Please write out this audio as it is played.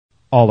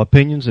All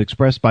opinions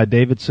expressed by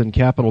Davidson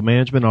Capital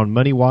Management on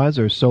MoneyWise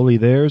are solely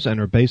theirs and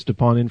are based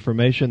upon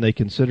information they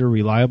consider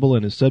reliable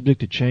and is subject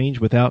to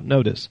change without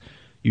notice.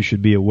 You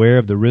should be aware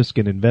of the risk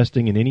in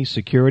investing in any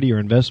security or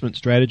investment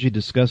strategy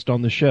discussed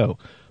on the show.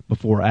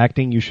 Before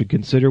acting, you should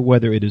consider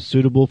whether it is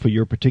suitable for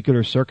your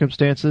particular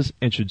circumstances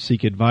and should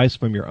seek advice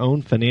from your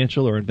own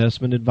financial or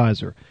investment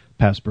advisor.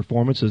 Past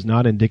performance is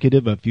not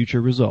indicative of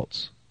future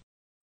results.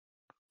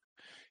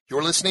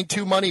 You're listening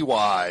to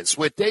MoneyWise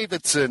with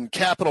Davidson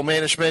Capital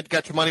Management.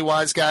 Got your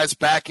MoneyWise guys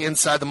back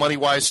inside the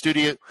MoneyWise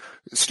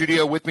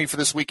studio with me for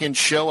this weekend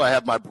show. I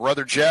have my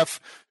brother Jeff,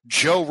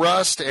 Joe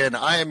Rust, and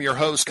I am your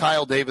host,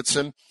 Kyle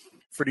Davidson.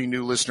 For any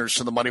new listeners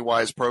to the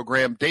MoneyWise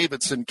program,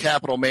 Davidson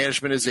Capital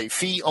Management is a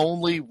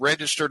fee-only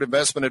registered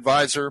investment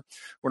advisor.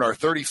 We're in our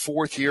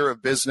 34th year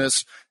of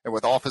business, and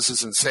with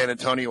offices in San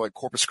Antonio and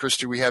Corpus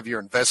Christi, we have your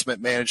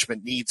investment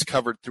management needs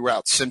covered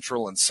throughout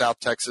Central and South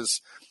Texas.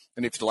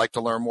 And if you'd like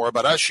to learn more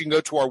about us, you can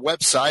go to our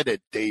website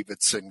at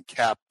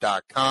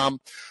davidsoncap.com.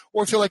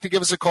 Or if you'd like to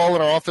give us a call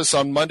in our office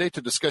on Monday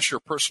to discuss your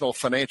personal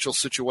financial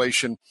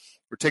situation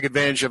or take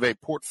advantage of a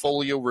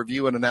portfolio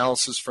review and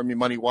analysis from your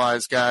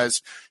MoneyWise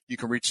guys, you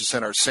can reach us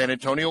in our San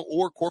Antonio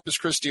or Corpus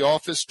Christi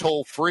office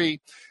toll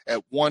free at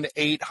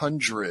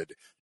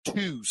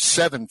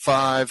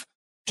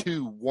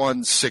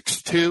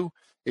 1-800-275-2162.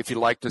 If you'd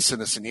like to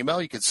send us an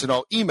email, you can send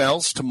all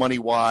emails to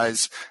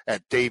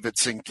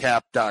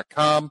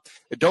moneywise@davidsoncap.com.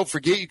 And don't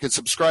forget, you can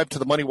subscribe to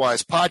the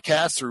MoneyWise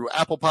podcast through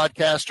Apple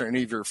Podcast or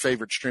any of your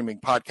favorite streaming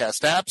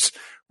podcast apps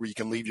where you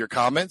can leave your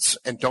comments.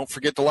 And don't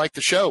forget to like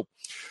the show.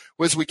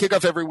 Well, as we kick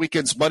off every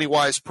weekend's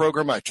MoneyWise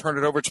program, I turn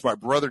it over to my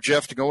brother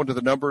Jeff to go into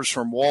the numbers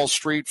from Wall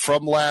Street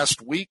from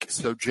last week.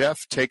 So,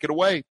 Jeff, take it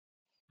away.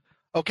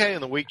 Okay,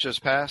 in the week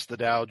just passed, the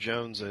Dow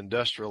Jones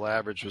Industrial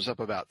Average was up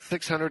about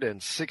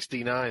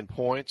 669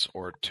 points,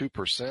 or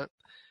 2%.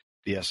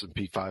 The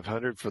S&P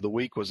 500 for the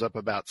week was up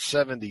about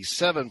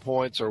 77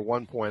 points, or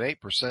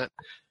 1.8%.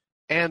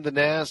 And the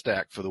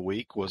NASDAQ for the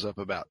week was up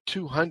about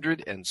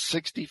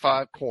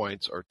 265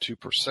 points, or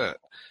 2%.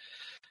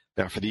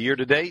 Now, for the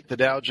year-to-date, the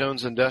Dow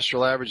Jones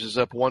Industrial Average is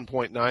up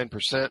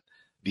 1.9%.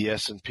 The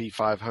S&P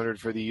 500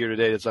 for the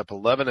year-to-date is up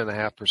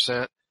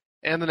 11.5%.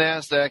 And the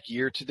NASDAQ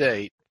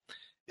year-to-date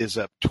is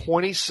up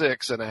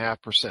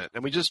 26.5%.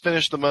 And we just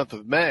finished the month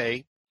of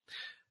May.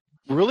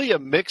 Really a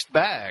mixed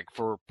bag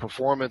for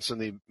performance in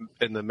the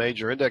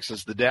major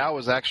indexes. The Dow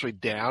was actually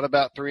down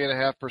about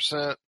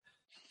 3.5%.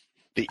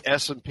 The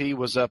S&P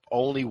was up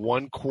only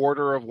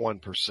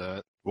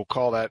 0.25%. We'll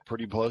call that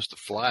pretty close to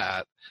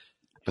flat.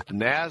 But the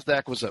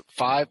NASDAQ was up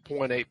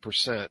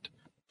 5.8%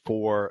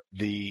 for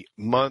the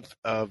month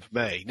of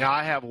May. Now,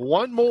 I have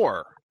one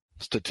more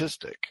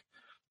statistic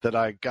that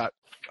I got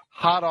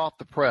hot off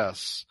the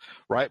press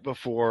right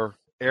before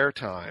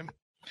airtime. And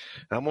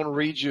I'm going to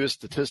read you a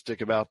statistic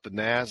about the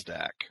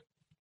NASDAQ.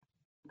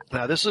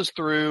 Now, this is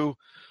through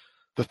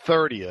the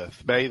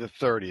 30th, May the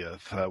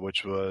 30th,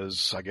 which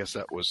was, I guess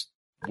that was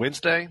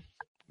Wednesday,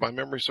 if my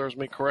memory serves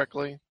me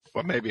correctly.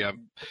 Well, maybe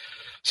I'm.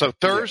 So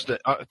Thursday,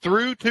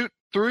 through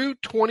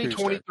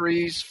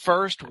 2023's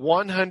first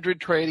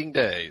 100 trading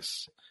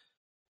days,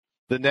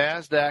 the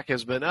NASDAQ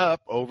has been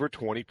up over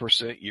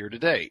 20%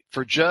 year-to-date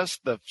for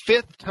just the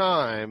fifth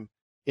time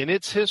in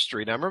its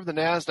history. Now, remember, the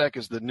NASDAQ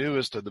is the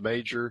newest of the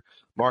major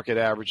market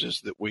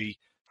averages that we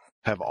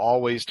have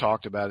always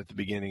talked about at the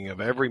beginning of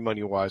every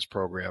MoneyWise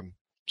program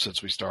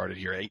since we started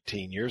here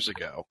 18 years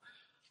ago.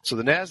 So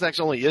the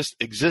NASDAQ's only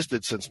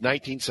existed since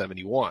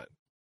 1971.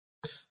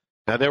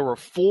 Now, there were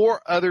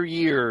 4 other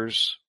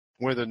years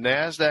where the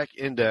NASDAQ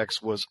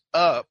index was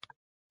up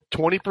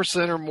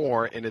 20% or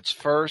more in its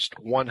first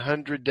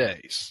 100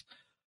 days.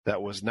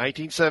 That was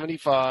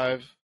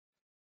 1975,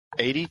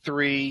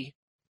 83,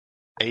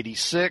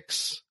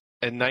 86,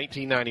 and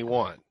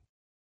 1991.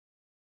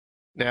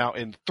 Now,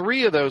 in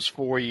 3 of those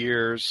 4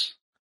 years,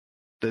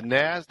 the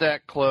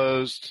NASDAQ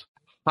closed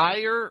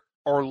higher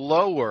or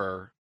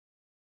lower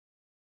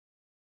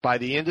by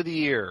the end of the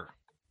year.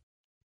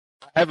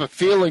 I have a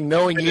feeling,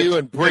 knowing you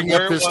and bringing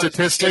up this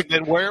statistic.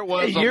 And where it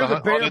was you're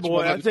the variable,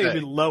 I'd say it'd be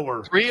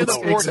lower. 3 of the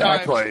 4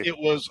 times it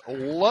was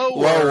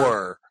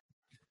lower.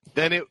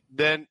 Then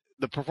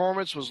the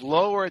performance was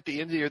lower at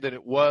the end of the year than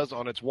it was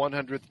on its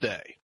 100th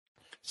day.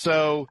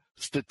 So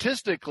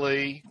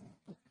statistically,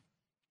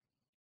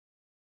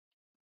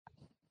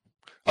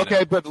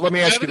 okay, but let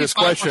me ask you this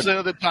question. 75%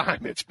 of the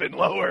time it's been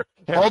lower.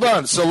 Hold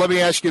on. So let me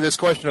ask you this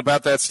question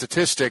about that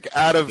statistic.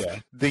 Out of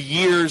the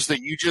years that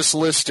you just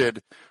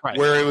listed,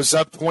 where it was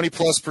up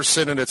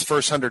 20+% in its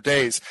first 100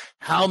 days,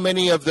 how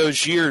many of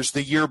those years,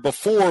 the year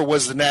before,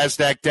 was the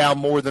NASDAQ down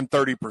more than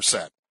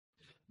 30%?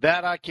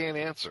 That I can't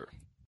answer.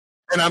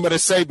 And I'm going to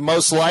say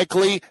most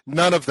likely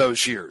none of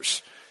those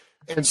years.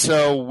 And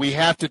so we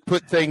have to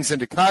put things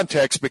into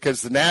context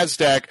because the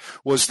NASDAQ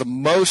was the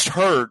most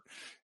hurt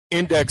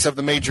index of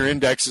the major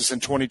indexes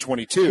in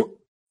 2022.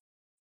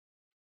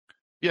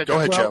 Yeah, go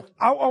ahead, Joe.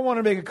 I want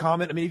to make a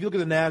comment. I mean, if you look at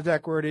the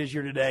NASDAQ where it is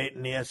year-to-date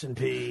and the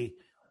S&P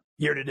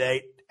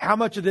year-to-date, how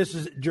much of this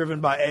is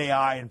driven by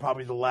AI in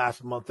probably the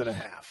last month and a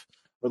half?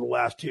 for the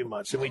last 2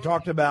 months. And we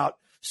talked about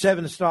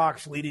 7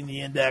 stocks leading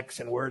the index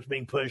and where it's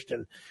being pushed,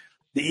 and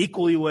the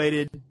equally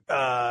weighted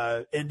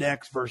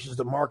index versus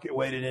the market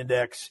weighted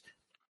index.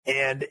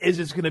 And is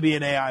this going to be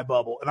an AI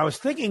bubble? And I was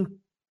thinking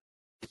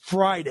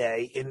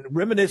Friday and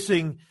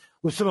reminiscing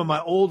with some of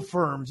my old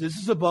firms, is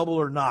this a bubble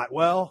or not?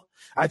 Well,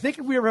 I think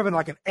if we were having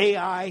like an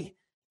AI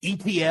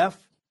ETF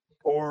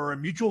or a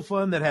mutual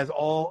fund that has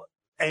all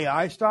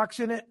AI stocks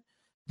in it,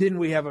 then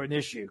we have an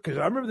issue. Because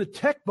I remember the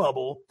tech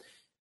bubble,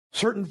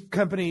 certain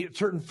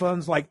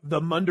funds like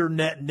the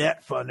Mundernet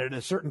Net Fund at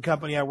a certain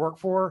company I work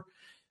for,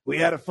 we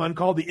had a fund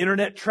called the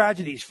Internet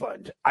Tragedies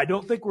Fund. I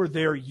don't think we're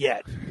there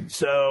yet.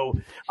 So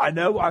I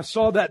know I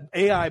saw that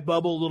AI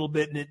bubble a little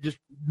bit, and it just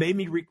made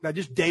me I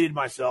just dated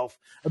myself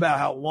about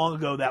how long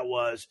ago that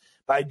was.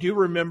 But I do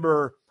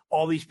remember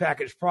all these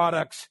packaged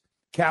products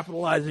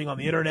capitalizing on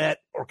the internet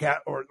or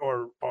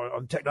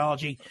on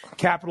technology,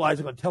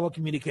 capitalizing on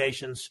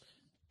telecommunications.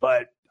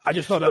 But I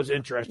just thought that was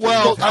interesting.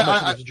 Well, how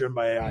much of this is driven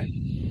by AI.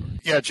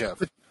 Yeah,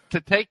 Jeff. To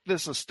take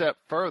this a step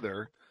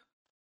further,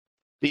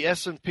 the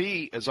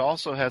S&P has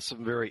also had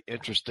some very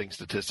interesting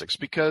statistics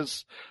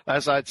because,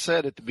 as I'd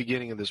said at the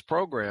beginning of this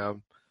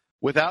program,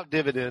 without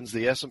dividends,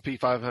 the S&P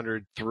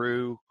 500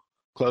 through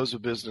close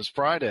of business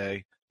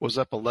Friday was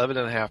up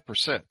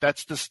 11.5%.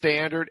 That's the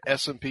standard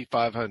S&P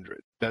 500.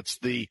 That's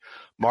the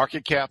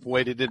market cap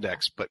weighted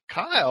index. But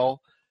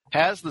Kyle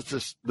has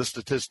the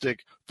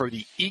statistic for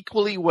the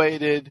equally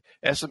weighted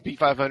S&P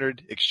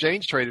 500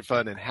 exchange traded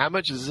fund. And how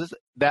much is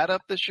that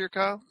up this year,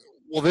 Kyle?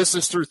 Well, this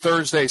is through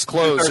Thursday's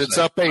close. It's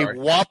up a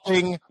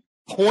whopping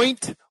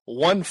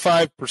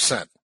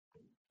 0.15%.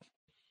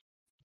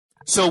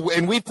 So,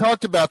 and we've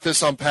talked about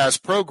this on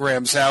past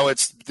programs, how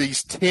it's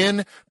these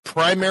 10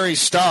 primary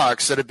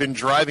stocks that have been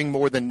driving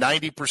more than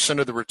 90%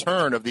 of the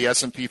return of the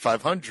S&P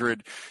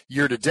 500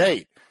 year to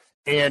date.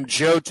 And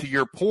Joe, to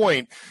your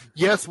point,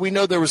 yes, we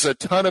know there was a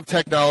ton of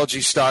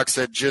technology stocks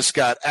that just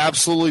got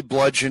absolutely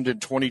bludgeoned in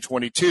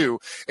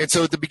 2022. And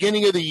so at the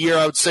beginning of the year,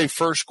 I would say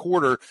first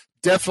quarter,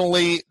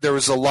 definitely there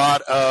was a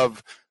lot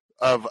of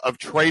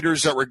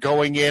traders that were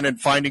going in and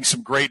finding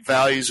some great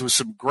values with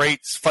some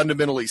great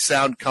fundamentally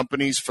sound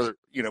companies for,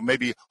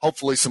 maybe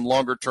hopefully some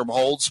longer term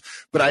holds.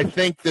 But I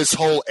think this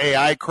whole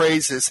AI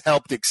craze has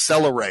helped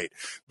accelerate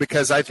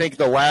because I think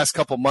the last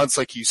couple months,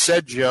 like you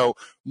said, Joe,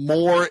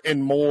 more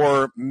and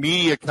more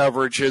media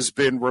coverage has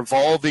been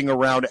revolving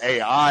around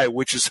AI,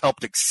 which has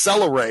helped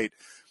accelerate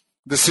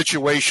the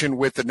situation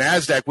with the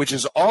NASDAQ, which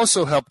has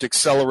also helped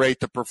accelerate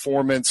the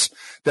performance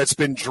that's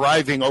been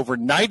driving over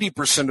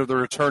 90% of the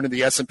return in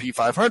the S&P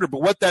 500.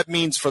 But what that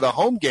means for the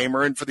home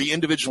gamer and for the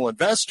individual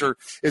investor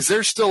is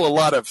there's still a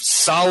lot of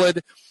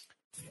solid,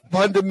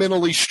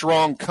 fundamentally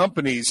strong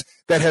companies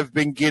that have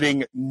been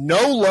getting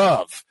no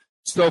love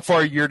so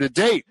far year to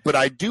date. But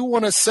I do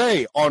want to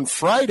say on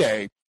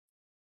Friday,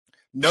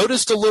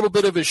 noticed a little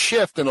bit of a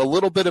shift and a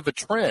little bit of a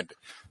trend.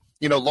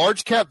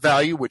 Large cap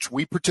value, which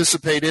we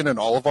participate in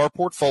all of our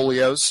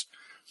portfolios,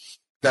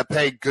 that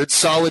pay good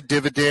solid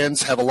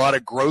dividends, have a lot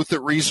of growth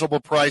at reasonable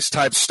price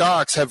type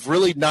stocks, have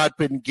really not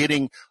been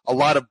getting a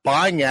lot of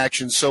buying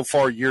action so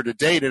far year to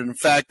date. And in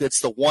fact, it's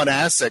the one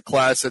asset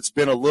class that's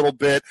been a little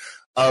bit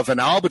of an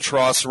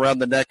albatross around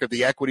the neck of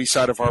the equity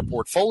side of our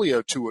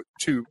portfolio to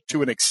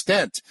an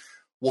extent.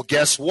 Well,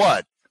 guess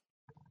what?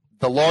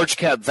 The large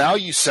cap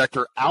value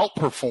sector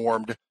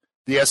outperformed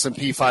the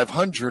S&P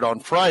 500 on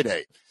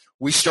Friday.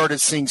 We started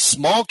seeing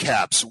small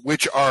caps,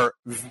 which are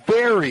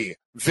very,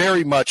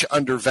 very much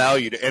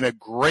undervalued and a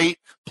great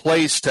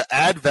place to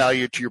add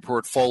value to your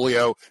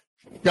portfolio,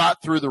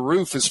 got through the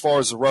roof as far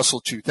as the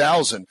Russell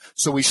 2000.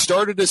 So we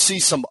started to see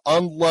some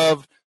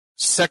unloved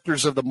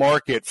sectors of the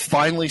market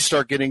finally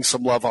start getting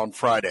some love on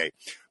Friday.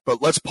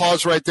 But let's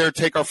pause right there,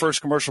 take our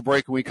first commercial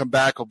break. When we come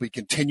back, we'll be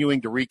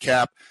continuing to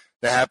recap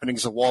the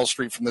happenings of Wall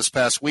Street from this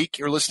past week.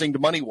 You're listening to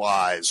Money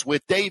Wise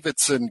with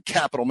Davidson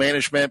Capital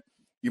Management.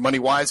 You Money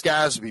Wise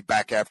guys will be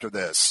back after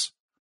this.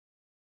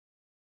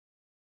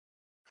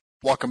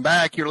 Welcome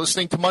back. You're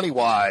listening to Money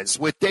Wise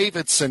with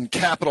Davidson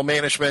Capital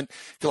Management.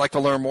 If you'd like to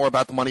learn more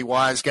about the Money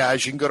Wise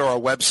guys, you can go to our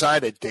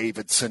website at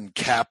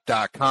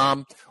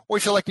davidsoncap.com. Or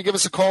if you'd like to give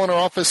us a call in our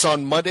office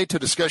on Monday to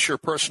discuss your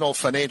personal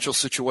financial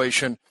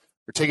situation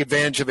or take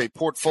advantage of a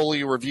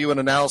portfolio review and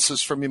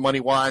analysis from your Money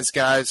Wise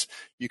guys,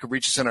 you can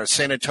reach us in our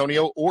San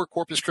Antonio or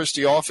Corpus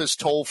Christi office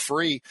toll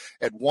free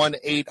at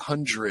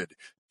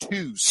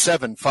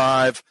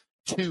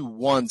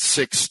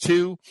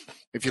 1-800-275-2162.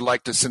 If you'd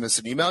like to send us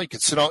an email, you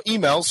can send out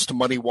emails to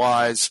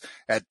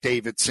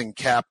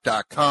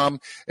moneywise@davidsoncap.com.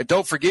 And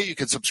don't forget, you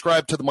can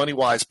subscribe to the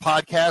MoneyWise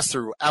podcast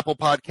through Apple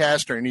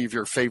Podcast or any of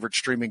your favorite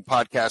streaming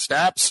podcast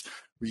apps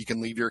where you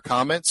can leave your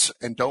comments.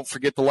 And don't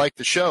forget to like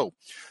the show.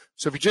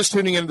 So if you're just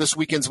tuning into this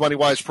weekend's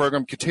MoneyWise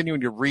program,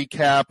 continuing to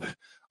recap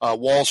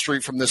Wall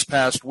Street from this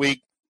past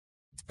week.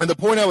 And the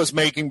point I was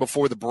making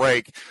before the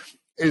break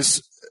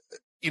is,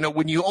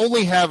 when you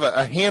only have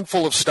a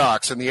handful of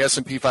stocks in the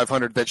S&P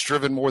 500 that's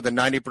driven more than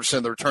 90%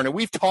 of the return, and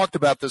we've talked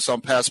about this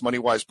on past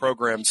MoneyWise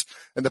programs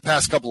in the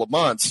past couple of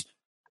months,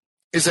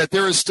 is that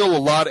there is still a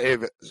lot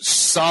of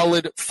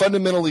solid,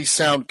 fundamentally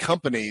sound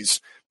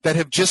companies that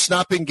have just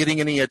not been getting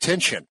any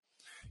attention.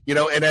 You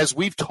know, and as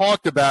we've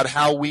talked about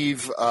how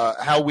we've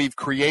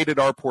created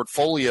our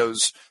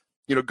portfolios,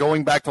 you know,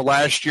 going back to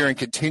last year and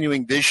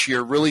continuing this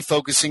year, really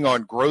focusing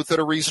on growth at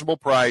a reasonable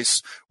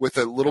price with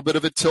a little bit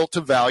of a tilt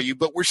to value,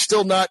 but we're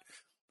still not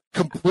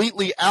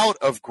completely out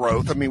of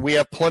growth. I mean, we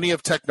have plenty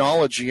of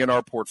technology in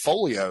our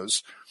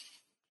portfolios,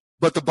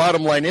 but the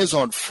bottom line is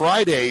on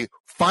Friday,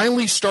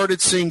 finally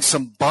started seeing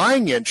some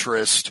buying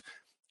interest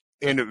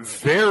in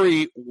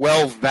very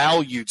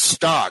well-valued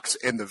stocks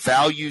in the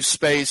value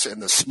space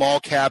and the small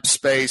cap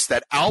space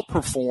that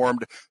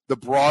outperformed the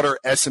broader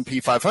S&P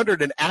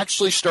 500 and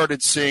actually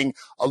started seeing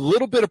a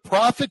little bit of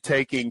profit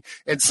taking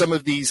in some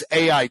of these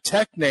AI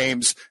tech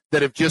names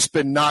that have just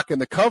been knocking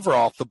the cover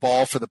off the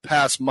ball for the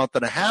past month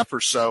and a half or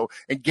so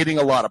and getting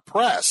a lot of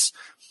press.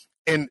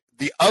 And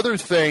the other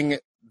thing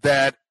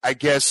that I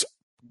guess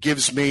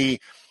gives me,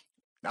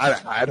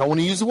 I don't want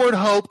to use the word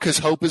hope because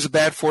hope is a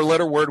bad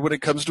four-letter word when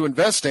it comes to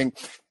investing,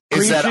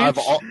 is that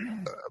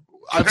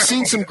I've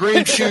seen some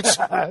green shoots.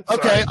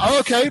 Okay.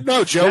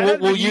 No, Joe,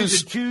 we'll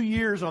use 2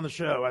 years on the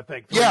show, I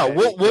think. Yeah,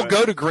 we'll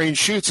go to green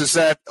shoots. Is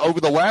that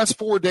over the last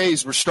 4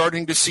 days, we're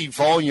starting to see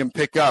volume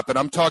pick up, and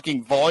I'm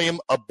talking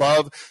volume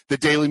above the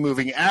daily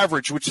moving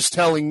average, which is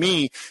telling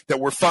me that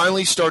we're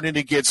finally starting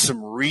to get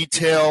some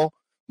retail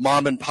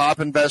mom and pop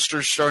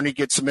investors starting to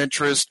get some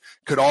interest.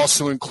 Could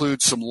also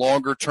include some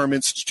longer term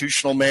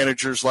institutional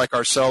managers like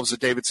ourselves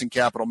at Davidson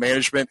Capital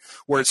Management,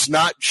 where it's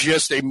not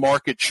just a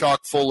market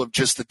chock full of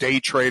just the day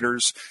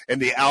traders and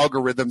the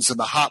algorithms and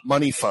the hot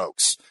money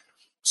folks.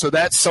 So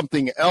that's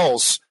something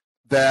else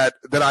that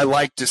I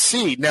like to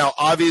see. Now,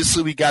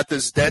 obviously, we got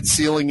this debt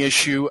ceiling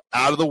issue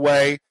out of the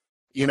way.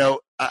 You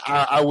know,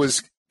 I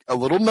was a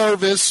little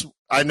nervous.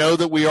 I know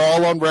that we are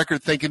all on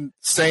record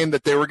saying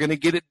that they were going to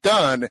get it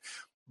done.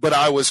 But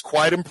I was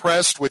quite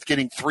impressed with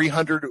getting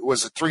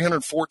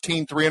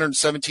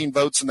 317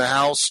 votes in the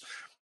House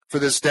for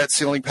this debt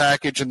ceiling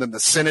package, and then the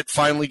Senate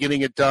finally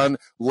getting it done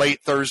late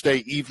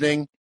Thursday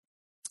evening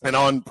and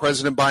on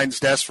President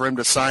Biden's desk for him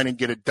to sign and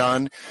get it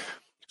done.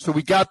 So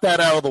we got that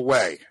out of the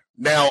way.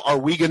 Now, are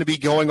we going to be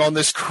going on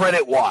this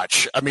credit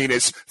watch? I mean,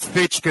 is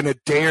Fitch going to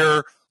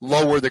dare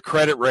lower the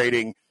credit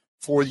rating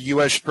for the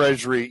U.S.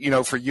 Treasury, you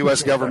know, for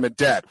U.S. government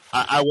debt?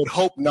 I would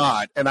hope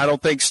not, and I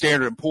don't think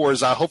Standard &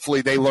 Poor's,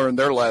 hopefully they learned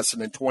their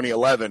lesson in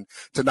 2011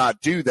 to not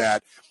do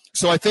that.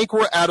 So I think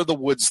we're out of the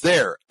woods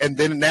there. And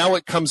then now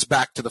it comes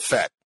back to the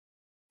Fed.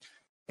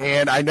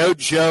 And I know,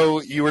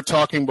 Joe, you were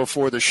talking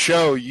before the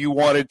show, you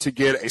wanted to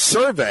get a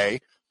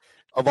survey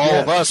of all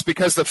of us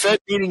because the Fed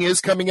meeting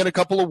is coming in a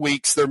couple of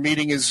weeks. Their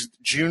meeting is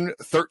June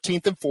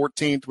 13th and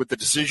 14th with the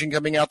decision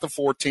coming out the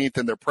 14th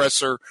and their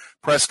press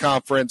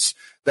conference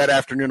that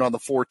afternoon on the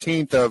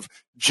 14th of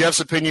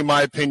Jeff's opinion,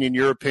 my opinion,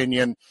 your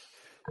opinion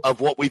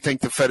of what we think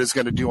the Fed is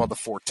going to do on the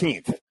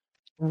 14th.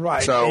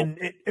 Right. So,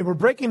 and we're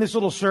breaking this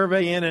little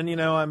survey in, and, you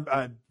know,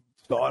 I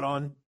saw it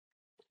on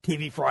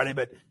TV Friday,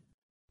 but,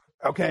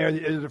 okay,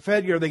 are the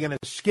Fed, are they going to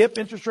skip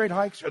interest rate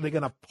hikes? Are they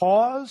going to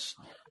pause?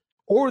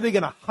 Or are they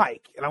going to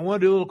hike? And I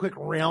want to do a little quick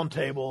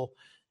roundtable.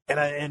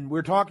 And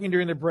we're talking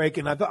during the break,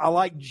 and I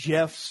like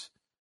Jeff's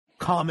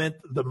comment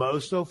the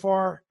most so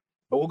far.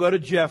 But we'll go to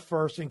Jeff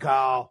first, and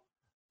Kyle,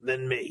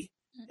 then me,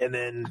 and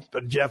then.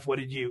 But Jeff, what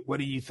do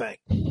you think?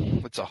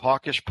 It's a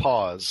hawkish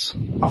pause.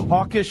 A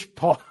hawkish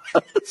pause.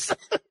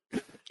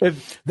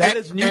 If that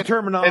is new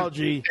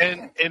terminology.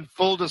 And in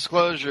full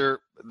disclosure,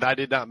 I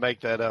did not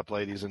make that up,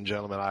 ladies and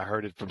gentlemen. I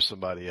heard it from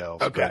somebody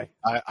else. Okay.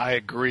 I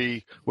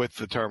agree with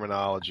the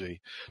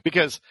terminology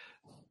because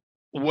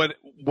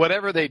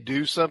whatever they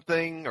do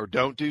something or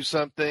don't do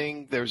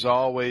something, there's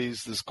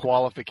always this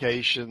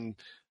qualification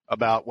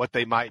about what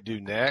they might do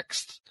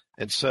next.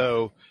 And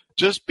so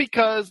just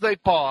because they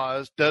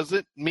pause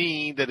doesn't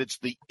mean that it's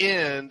the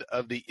end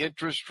of the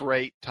interest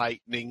rate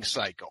tightening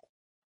cycle.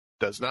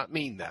 Does not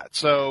mean that.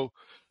 So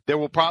there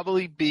will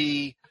probably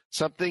be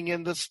something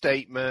in the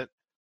statement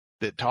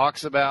that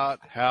talks about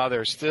how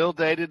they're still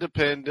data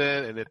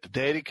dependent, and if the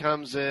data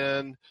comes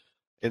in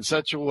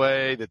such a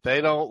way that they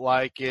don't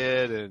like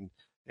it,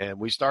 and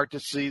we start to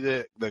see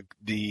the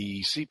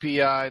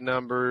CPI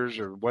numbers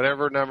or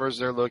whatever numbers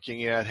they're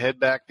looking at head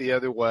back the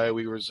other way,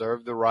 we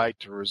reserve the right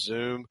to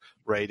resume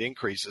rate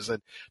increases.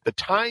 And the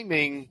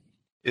timing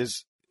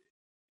is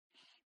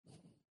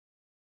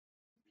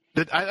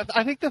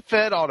I think the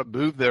Fed ought to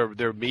move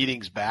their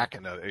meetings back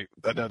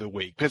another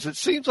week, because it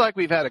seems like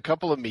we've had a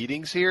couple of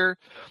meetings here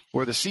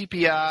where the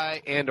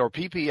CPI and or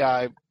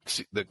PPI,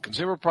 the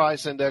Consumer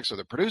Price Index or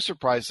the Producer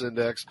Price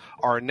Index,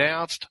 are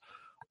announced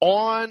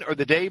on or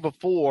the day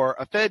before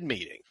a Fed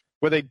meeting,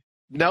 where they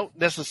don't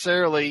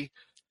necessarily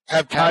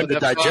have time to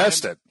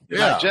digest it.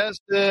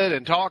 Digest it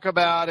and talk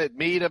about it,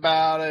 meet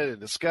about it, and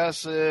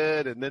discuss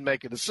it, and then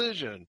make a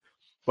decision.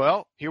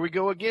 Well, here we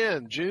go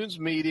again. June's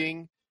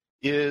meeting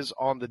is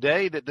on the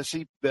day that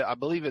I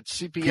believe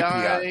it's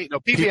PPI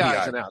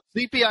is announced.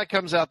 CPI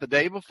comes out the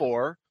day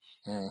before,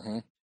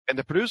 and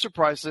the Producer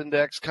Price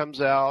Index comes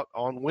out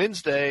on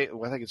Wednesday.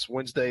 I think it's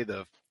Wednesday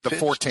the The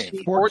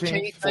 14th.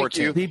 14th. Thank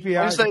you.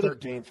 PPI is the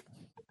 13th.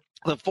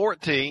 The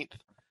 14th,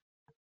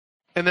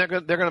 and they're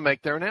going to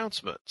make their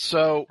announcement.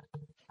 So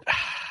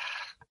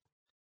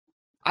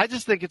I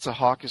just think it's a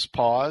hawkish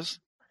pause.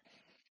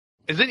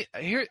 Let me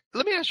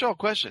ask y'all a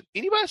question.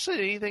 Anybody said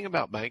anything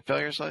about bank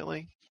failures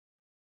lately?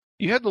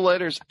 You had the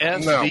letters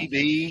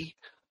SVB.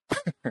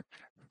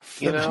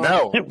 No.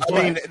 No. I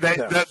mean,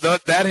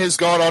 that has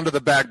gone onto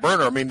the back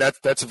burner. I mean,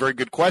 that's a very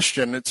good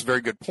question. It's a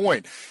very good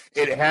point.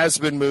 It has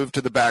been moved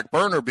to the back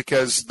burner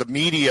because the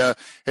media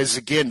has,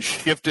 again,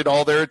 shifted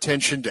all their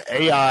attention to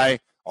AI,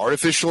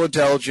 artificial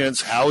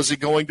intelligence. How is it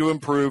going to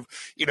improve?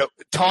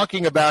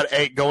 Talking about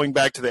going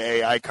back to the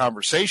AI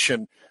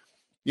conversation,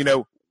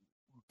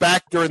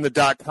 back during the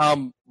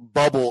dot-com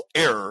bubble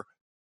era,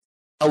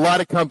 a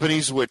lot of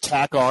companies would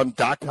tack on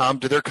 .com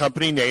to their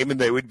company name, and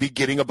they would be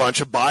getting a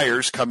bunch of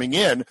buyers coming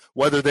in,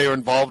 whether they are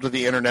involved with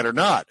the internet or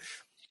not.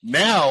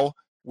 Now,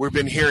 we've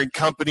been hearing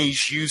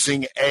companies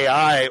using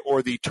AI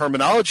or the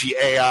terminology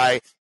AI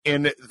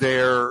in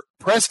their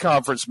press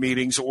conference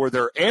meetings or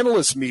their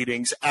analyst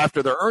meetings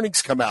after their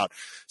earnings come out.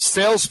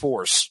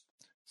 Salesforce,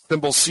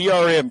 symbol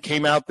CRM,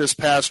 came out this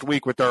past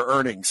week with their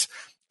earnings.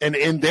 And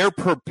in their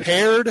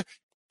prepared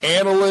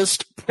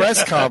analyst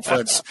press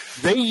conference,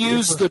 they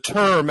used the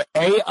term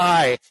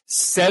AI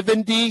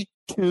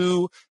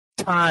 72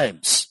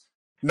 times.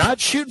 Not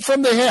shooting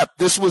from the hip.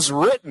 This was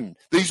written.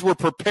 These were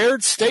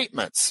prepared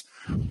statements.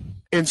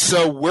 And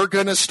so we're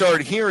going to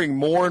start hearing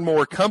more and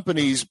more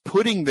companies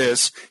putting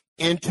this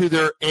into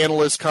their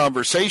analyst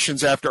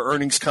conversations after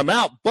earnings come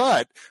out.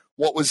 But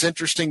what was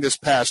interesting this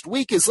past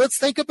week is let's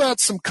think about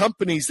some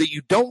companies that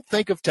you don't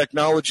think of,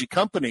 technology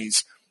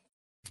companies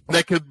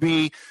that could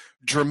be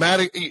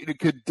dramatic. It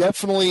could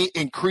definitely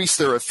increase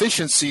their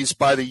efficiencies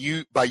by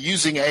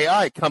using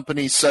AI.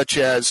 Companies such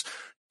as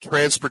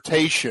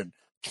transportation,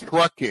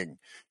 trucking,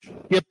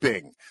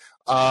 shipping,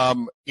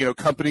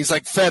 companies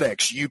like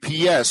FedEx,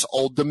 UPS,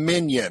 Old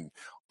Dominion,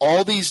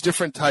 all these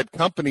different type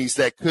companies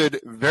that could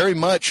very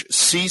much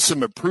see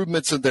some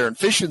improvements in their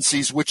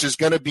efficiencies, which is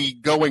going to be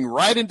going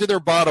right into their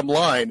bottom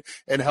line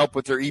and help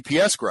with their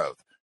EPS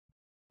growth.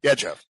 Yeah,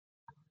 Jeff.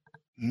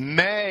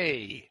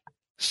 May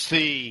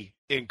see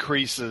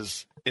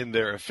increases in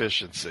their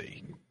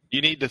efficiency.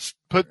 You need to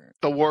put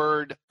the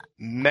word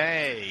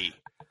may.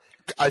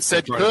 I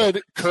said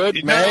could,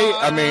 may.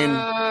 I mean,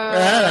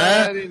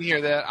 I didn't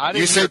hear that.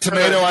 You say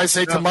tomato, I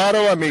say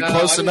tomato. I mean,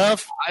 close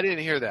enough. I didn't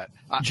hear that.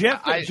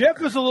 Jeff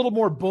was a little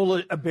more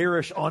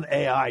bearish on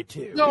AI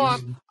too. No,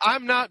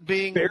 I'm not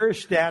being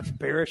bearish stats,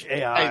 bearish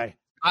AI.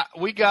 Hey,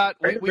 we got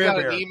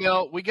an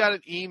email. We got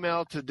an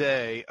email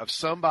today of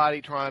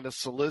somebody trying to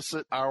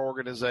solicit our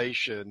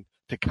organization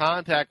to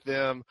contact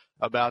them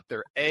about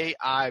their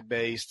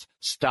AI-based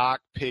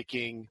stock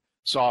picking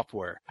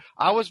software.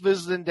 I was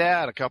visiting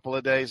Dad a couple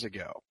of days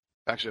ago.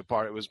 Actually,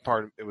 it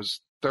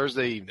was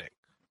Thursday evening,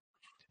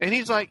 and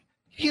he's like,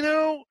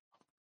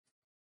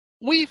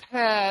 we've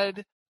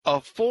had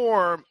a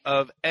form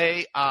of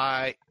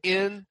AI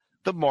in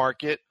the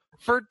market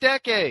for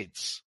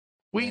decades.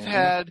 We've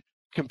had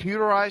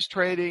computerized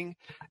trading,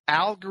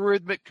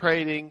 algorithmic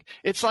trading.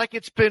 It's like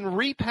it's been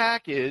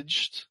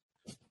repackaged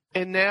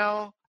and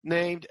now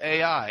named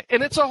AI.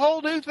 And it's a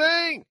whole new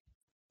thing.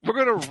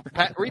 We're going to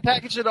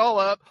repackage it all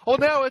up. Oh,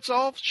 now it's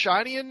all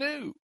shiny and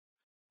new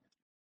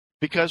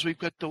because we've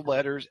got the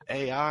letters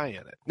AI in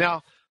it.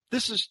 Now,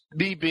 this is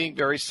me being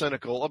very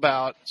cynical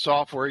about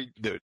software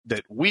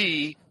that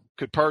we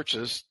could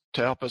purchase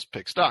to help us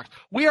pick stocks.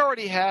 We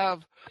already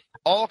have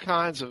all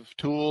kinds of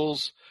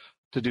tools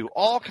to do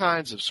all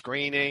kinds of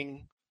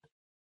screening.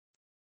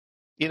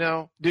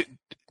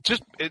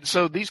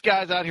 So these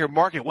guys out here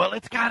marketing, well,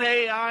 it's got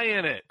AI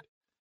in it.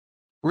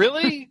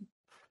 Really?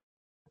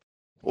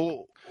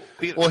 Well,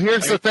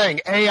 here's the thing.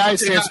 AI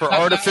stands for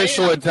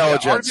artificial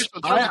intelligence.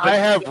 We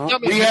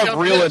have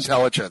real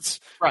intelligence.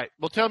 Right.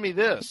 Well, tell me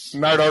this.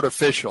 Not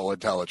artificial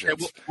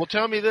intelligence. Okay, well,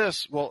 tell me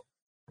this. Well,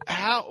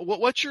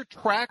 what's your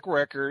track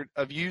record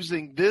of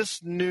using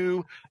this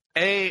new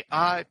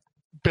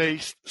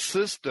AI-based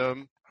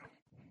system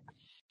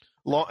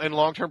in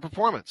long-term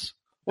performance?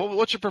 Well,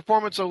 what's your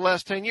performance over the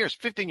last 10 years,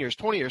 15 years,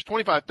 20 years,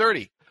 25,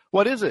 30?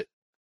 What is it?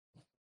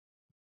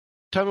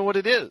 Tell me what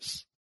it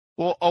is.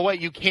 Well, oh,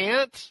 wait, you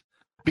can't?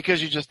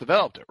 Because you just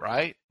developed it,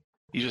 right?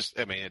 It's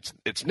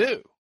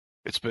new.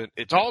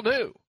 It's all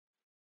new.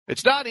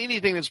 It's not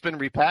anything that's been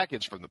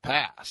repackaged from the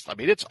past. I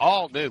mean, it's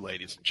all new,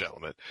 ladies and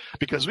gentlemen,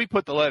 because we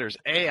put the letters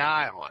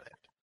AI on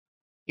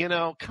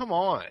it. Come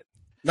on.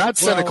 Not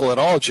cynical at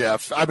all,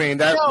 Jeff. I mean,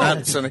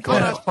 not cynical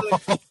at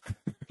all.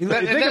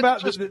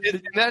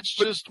 That's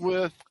just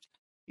with,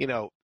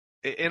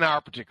 in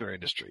our particular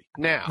industry.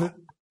 Now,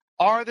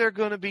 are there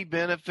going to be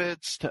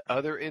benefits to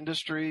other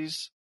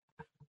industries?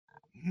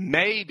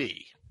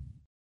 Maybe.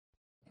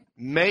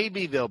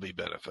 Maybe there'll be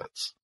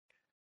benefits.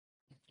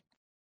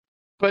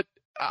 But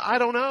I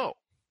don't know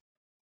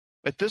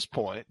at this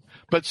point.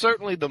 But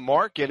certainly the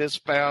market has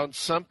found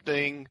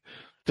something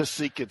to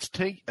sink its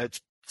teeth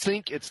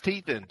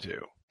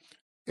into.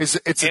 Is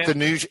it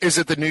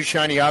the new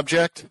shiny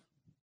object?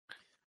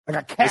 Like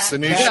a cat. It's the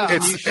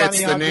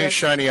new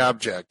shiny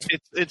object.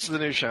 It's the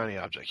new shiny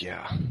object.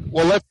 Yeah.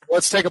 Well,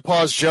 let's take a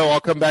pause, Joe.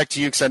 I'll come back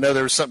to you because I know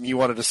there was something you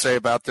wanted to say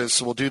about this.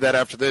 So we'll do that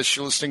after this.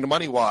 You're listening to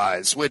Money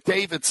Wise with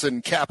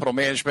Davidson Capital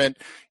Management.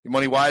 Your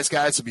Money Wise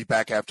guys will be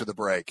back after the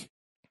break.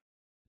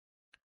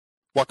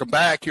 Welcome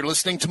back. You're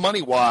listening to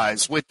Money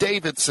Wise with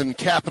Davidson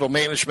Capital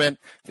Management.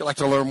 If you'd like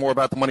to learn more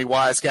about the Money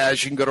Wise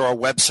guys, you can go to our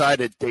website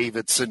at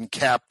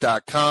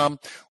davidsoncap.com.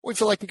 Or if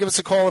you'd like to give us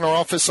a call in our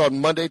office on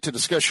Monday to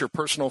discuss your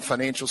personal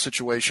financial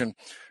situation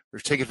or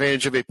take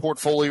advantage of a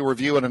portfolio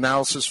review and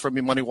analysis from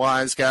your Money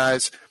Wise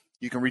guys,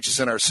 you can reach us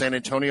in our San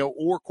Antonio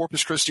or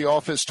Corpus Christi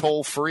office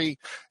toll free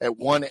at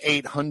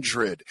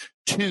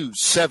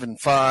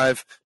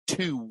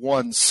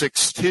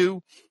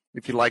 1-800-275-2162.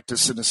 If you'd like to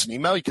send us an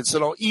email, you can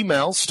send all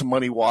emails to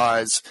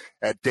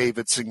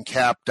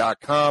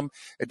moneywise@davidsoncap.com.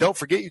 And don't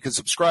forget, you can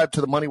subscribe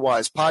to the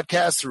MoneyWise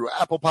podcast through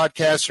Apple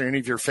Podcasts or any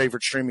of your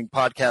favorite streaming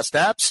podcast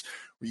apps,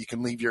 where you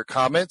can leave your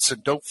comments.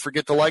 And don't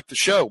forget to like the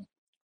show.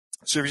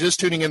 So if you're just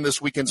tuning in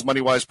this weekend's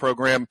MoneyWise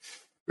program,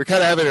 we're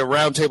kind of having a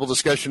roundtable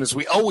discussion, as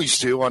we always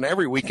do on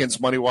every weekend's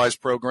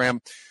MoneyWise program.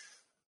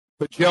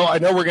 But, Joe, I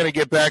know we're going to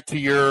get back to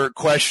your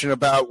question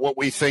about what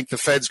we think the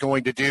Fed's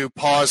going to do,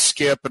 pause,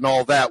 skip, and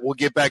all that. We'll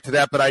get back to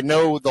that. But I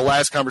know the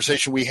last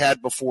conversation we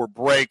had before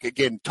break,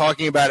 again,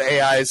 talking about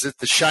AI, is it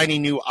the shiny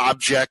new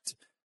object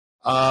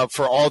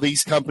for all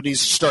these companies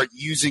to start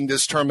using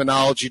this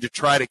terminology to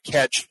try to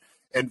catch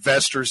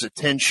investors'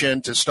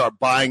 attention, to start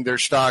buying their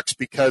stocks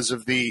because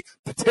of the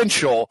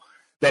potential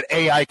that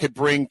AI could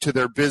bring to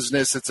their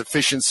business, its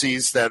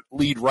efficiencies that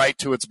lead right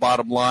to its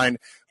bottom line.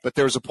 But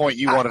there was a point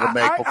you wanted to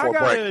make before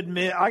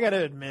break. I got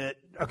to admit,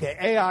 okay,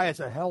 AI is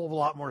a hell of a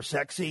lot more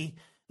sexy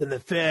than the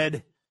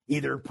Fed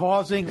either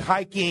pausing,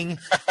 hiking,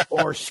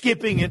 or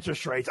skipping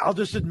interest rates. I'll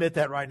just admit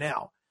that right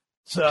now.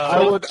 So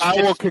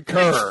I will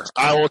concur.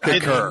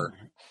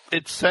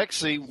 It's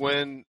sexy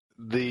when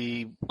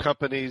the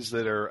companies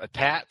that are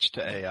attached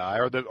to AI,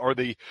 or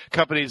the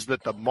companies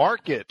that the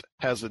market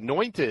has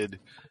anointed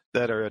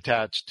that are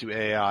attached to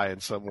AI in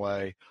some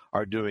way,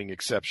 are doing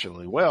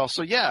exceptionally well.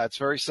 So yeah, it's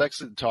very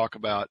sexy to talk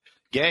about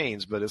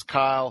gains, but as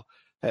Kyle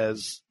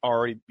has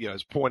already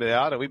has pointed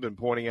out, and we've been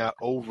pointing out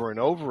over and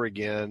over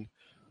again,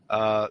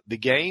 the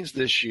gains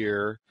this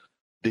year,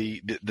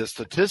 the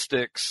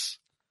statistics,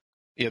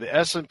 the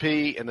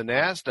S&P and the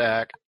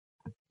NASDAQ,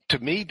 to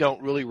me,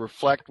 don't really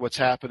reflect what's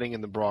happening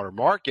in the broader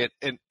market.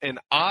 And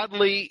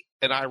oddly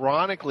and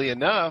ironically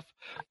enough,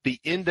 the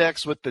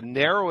index with the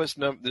narrowest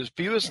number, there's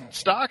fewest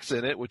stocks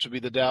in it, which would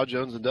be the Dow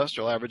Jones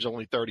Industrial Average,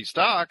 only 30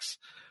 stocks,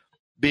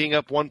 being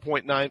up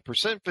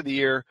 1.9% for the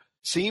year,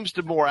 seems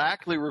to more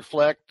accurately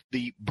reflect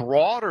the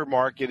broader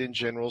market in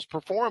general's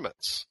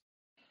performance.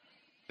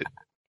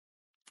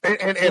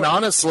 And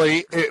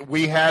honestly,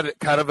 we had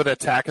kind of an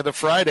attack of the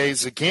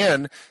Fridays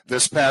again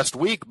this past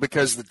week,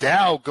 because the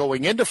Dow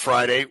going into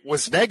Friday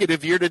was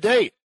negative year to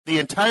date. The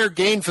entire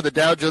gain for the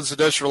Dow Jones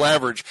Industrial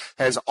Average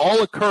has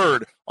all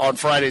occurred on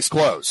Friday's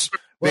close,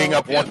 being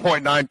up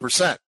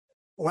 1.9%.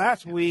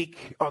 Last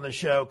week on the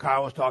show,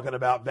 Kyle was talking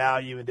about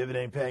value and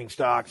dividend-paying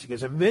stocks,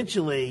 because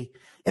eventually,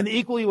 and the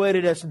equally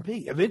weighted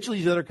S&P, eventually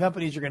these other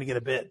companies are going to get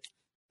a bid.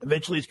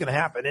 Eventually it's going to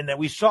happen. And then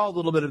we saw a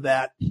little bit of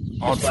that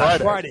on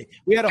Friday.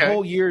 We had a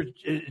whole year,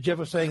 Jeff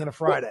was saying, on a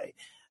Friday.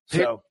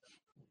 So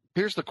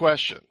here's the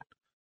question.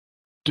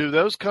 Do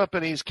those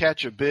companies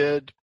catch a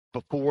bid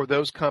before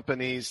those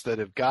companies that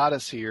have got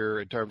us here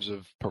in terms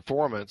of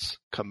performance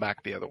come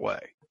back the other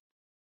way?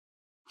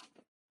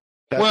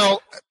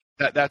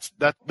 That's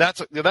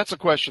a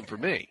question for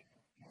me.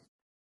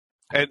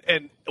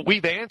 And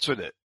we've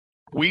answered it.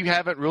 We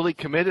haven't really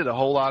committed a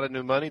whole lot of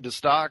new money to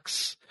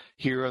stocks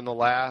here in the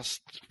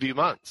last few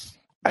months.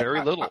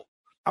 Very little.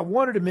 I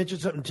wanted to mention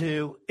something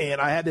too, and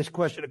I had this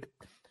question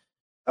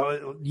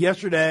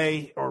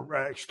yesterday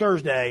or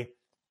Thursday.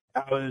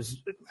 I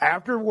was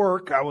after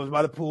work. I was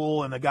by the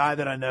pool, and the guy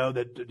that I know,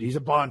 that he's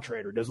a bond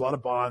trader, does a lot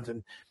of bonds,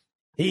 and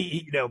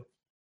he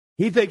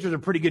thinks there's a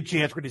pretty good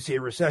chance we're going to see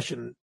a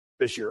recession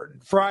this year.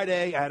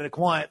 Friday, I had a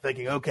client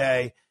thinking,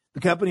 okay,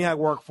 the company I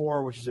work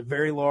for, which is a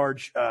very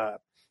large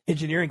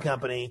engineering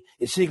company,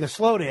 is seeing a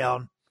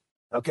slowdown,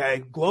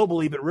 okay,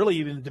 globally, but really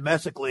even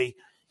domestically,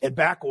 in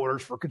back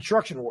orders for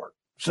construction work.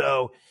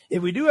 So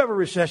if we do have a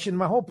recession,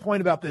 my whole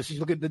point about this is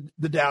look at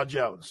the Dow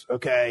Jones,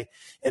 okay,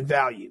 and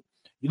value.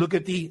 You look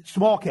at the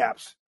small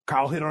caps.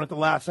 Kyle hit on it the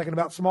last second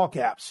about small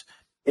caps.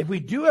 If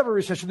we do have a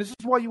recession, this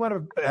is why you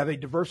want to have a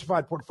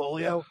diversified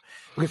portfolio,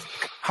 because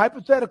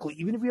hypothetically,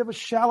 even if we have a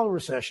shallow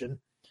recession,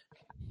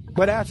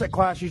 what asset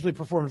class usually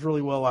performs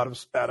really well out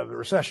of a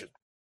recession?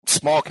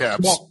 Small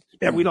caps.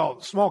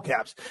 Small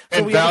caps.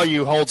 And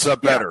value holds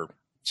up better.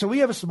 So we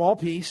have a small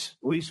piece.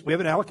 We have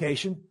an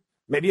allocation,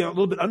 maybe a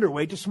little bit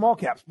underweight to small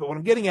caps. But what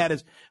I'm getting at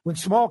is when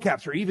small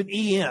caps or even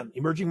EM,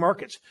 emerging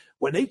markets,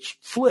 when they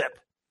flip,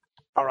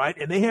 all right,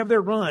 and they have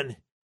their run,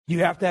 you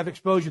have to have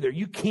exposure there.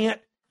 You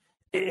can't.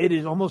 It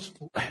is almost,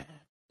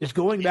 it's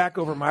going back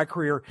over my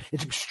career.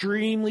 It's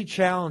extremely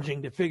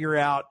challenging to figure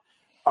out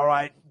all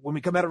right, when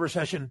we come out of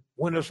recession,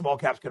 when are small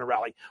caps going to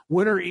rally?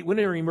 When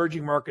are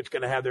emerging markets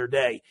going to have their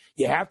day?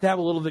 You have to have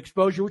a little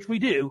exposure, which we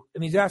do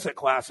in these asset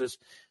classes,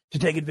 to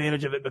take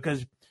advantage of it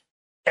because,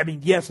 I mean,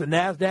 yes, the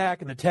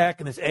NASDAQ and the tech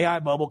and this AI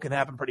bubble can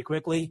happen pretty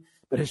quickly,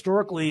 but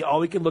historically, all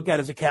we can look at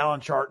is a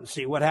calendar chart and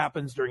see what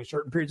happens during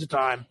certain periods of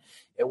time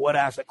and what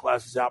asset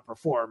classes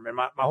outperform. And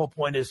my whole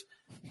point is,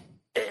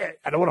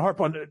 I don't want to harp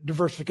on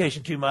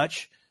diversification too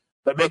much,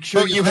 but make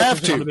sure you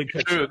have to. The big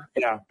picture.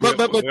 Yeah,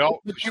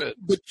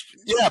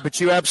 but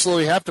you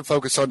absolutely have to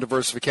focus on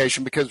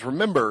diversification because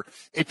remember,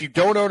 if you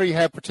don't already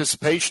have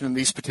participation in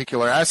these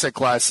particular asset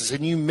classes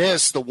and you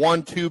miss the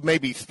 1, 2,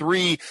 maybe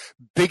 3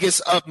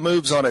 biggest up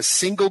moves on a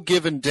single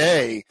given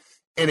day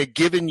in a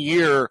given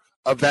year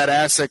of that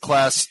asset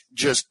class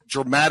just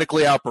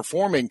dramatically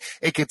outperforming,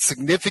 it could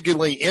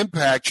significantly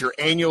impact your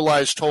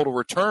annualized total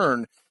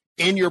return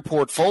in your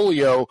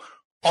portfolio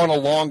on a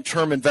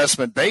long-term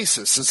investment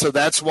basis. And so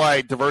that's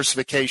why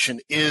diversification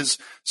is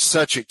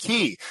such a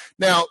key.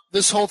 Now,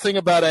 this whole thing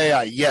about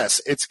AI, yes,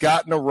 it's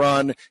gotten a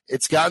run.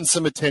 It's gotten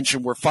some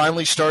attention. We're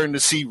finally starting to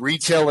see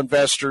retail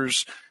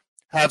investors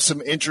have some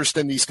interest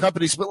in these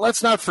companies. But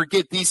let's not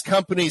forget, these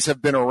companies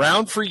have been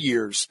around for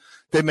years.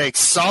 They make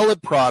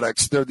solid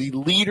products. They're the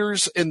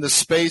leaders in the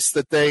space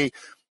that they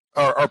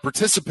are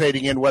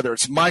participating in, whether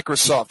it's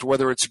Microsoft,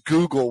 whether it's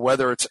Google,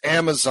 whether it's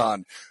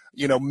Amazon,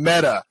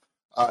 Meta,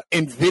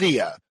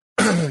 NVIDIA,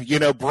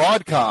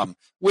 Broadcom,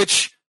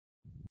 which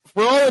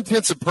for all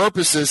intents and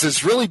purposes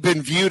has really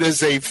been viewed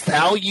as a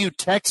value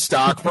tech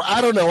stock for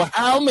I don't know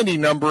how many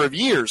number of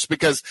years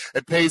because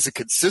it pays a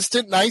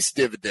consistent, nice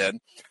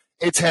dividend.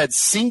 It's had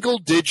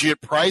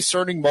single-digit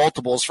price-earning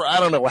multiples for I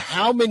don't know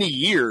how many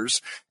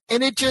years,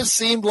 and it just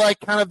seemed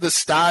like kind of the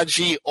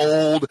stodgy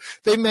old,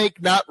 they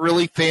make not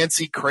really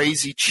fancy,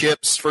 crazy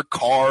chips for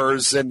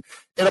cars and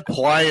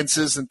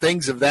appliances and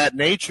things of that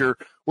nature.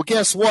 Well,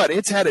 guess what?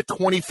 It's had a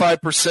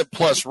 25%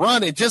 plus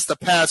run in just the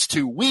past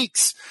 2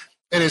 weeks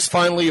and is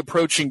finally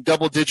approaching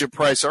double-digit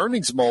price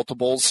earnings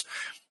multiples.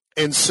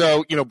 And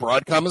so,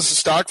 Broadcom is a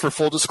stock, for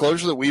full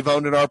disclosure, that we've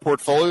owned in our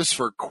portfolios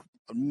for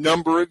a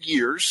number of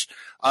years.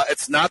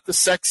 It's not the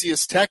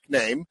sexiest tech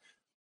name,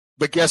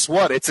 but guess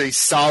what? It's a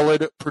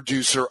solid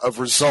producer of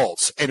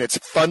results, and it's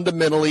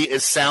fundamentally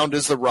as sound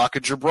as the Rock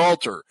of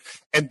Gibraltar.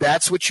 And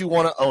that's what you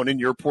want to own in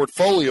your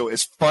portfolio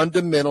is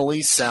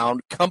fundamentally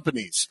sound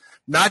companies.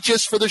 Not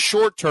just for the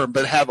short term,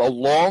 but have a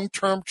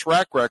long-term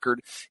track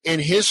record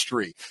in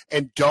history.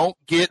 And don't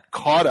get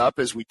caught up,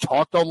 as we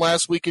talked on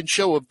last week's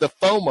show, of the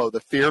FOMO, the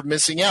fear of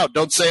missing out.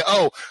 Don't say,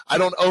 oh, I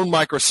don't own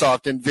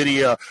Microsoft,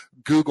 NVIDIA,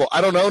 Google.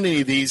 I don't own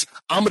any of these.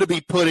 I'm going to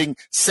be putting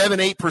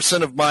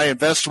 7-8% of my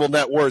investable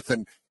net worth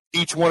in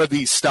each one of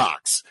these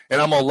stocks,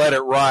 and I'm going to let it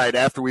ride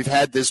after we've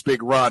had this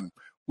big run.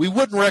 We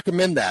wouldn't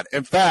recommend that.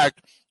 In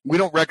fact, we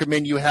don't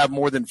recommend you have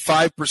more than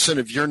 5%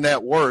 of your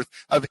net worth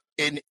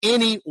in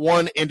any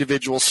one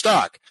individual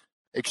stock.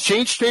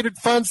 Exchange-traded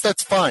funds,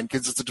 that's fine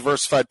because it's a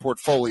diversified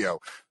portfolio.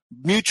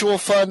 Mutual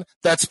fund,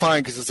 that's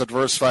fine because it's a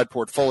diversified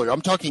portfolio.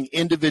 I'm talking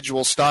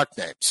individual stock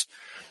names.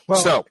 Well,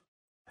 so,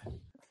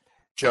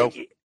 Joe.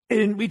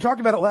 And we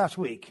talked about it last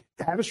week.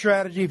 Have a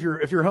strategy if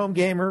you're a home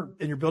gamer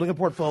and you're building a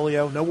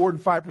portfolio, no more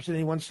than 5% in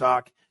any one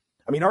stock.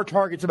 I mean, our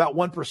target's about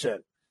 1%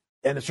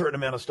 in a certain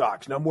amount of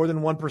stocks, no more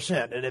than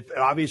 1%. And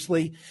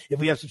if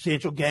we have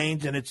substantial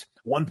gains and it's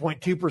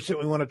 1.2%,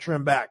 we want to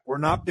trim back. We're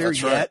not there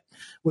yet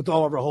with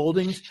all of our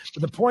holdings.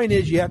 But the point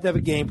is, you have to have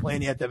a game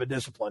plan. You have to have a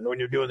discipline when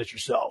you're doing this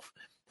yourself.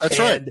 That's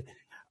right.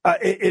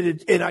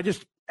 And I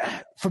just,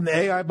 from the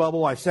AI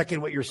bubble, I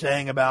second what you're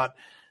saying about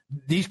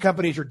these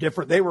companies are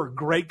different. They were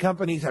great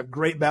companies, have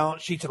great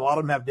balance sheets, and a lot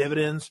of them have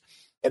dividends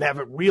and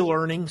have real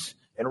earnings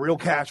and real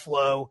cash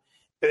flow.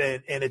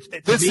 And it's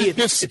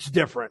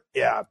different.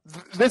 Yeah.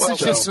 This is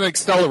just an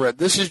accelerant.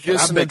 This is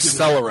just an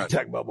accelerant.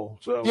 Tech bubble.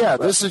 So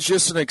this is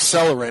just an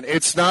accelerant.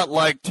 It's not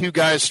like two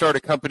guys start a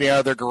company out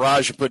of their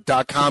garage and put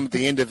 .com at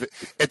the end of it.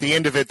 At the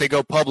end of it, they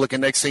go public,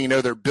 and next thing you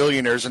know, they're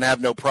billionaires and have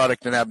no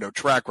product and have no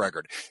track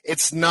record.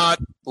 It's not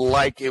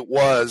like it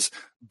was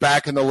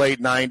back in the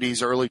late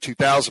 90s, early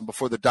 2000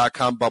 before the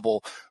 .com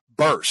bubble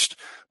burst.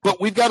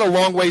 But we've got a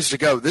long ways to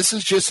go. This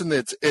is just in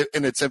its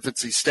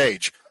infancy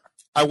stage.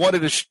 I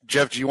wanted to,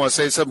 Jeff, do you want to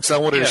say something? Because I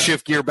wanted to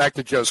shift gear back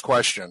to Joe's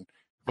question.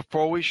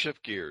 Before we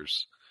shift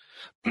gears,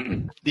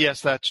 yes,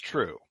 that's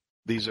true.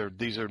 These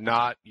are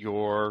not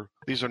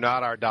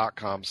our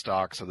 .com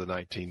stocks of the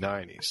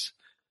 1990s.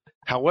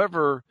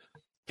 However,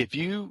 if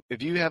you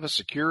have a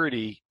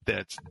security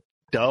that's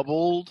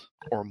doubled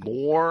or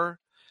more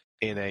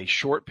in a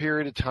short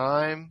period of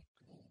time,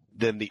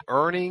 then the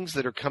earnings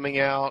that are coming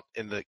out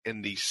in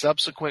the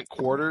subsequent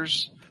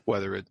quarters,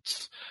 whether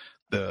it's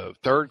the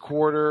third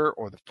quarter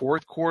or the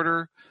fourth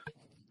quarter,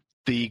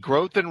 the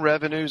growth in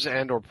revenues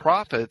and or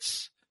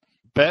profits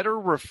better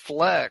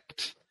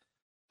reflect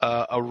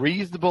a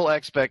reasonable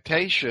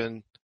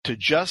expectation to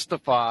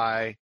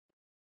justify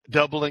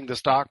doubling the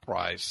stock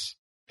price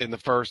in the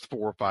first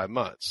 4 or 5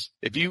 months.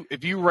 If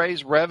you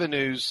raise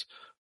revenues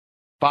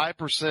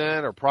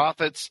 5% or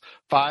profits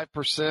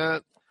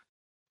 5%,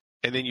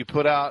 and then you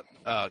put out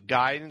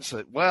guidance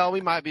that, well,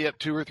 we might be up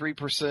 2 or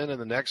 3% in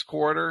the next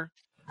quarter.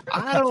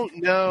 I don't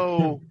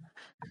know.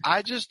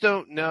 I just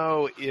don't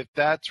know if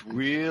that's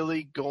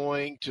really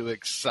going to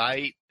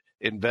excite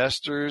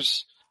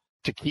investors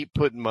to keep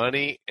putting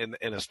money in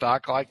a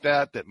stock like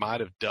that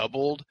might have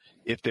doubled,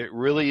 if it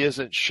really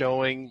isn't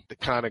showing the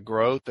kind of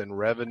growth and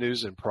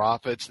revenues and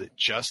profits that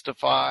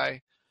justify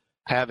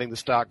having the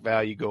stock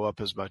value go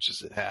up as much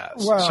as it has.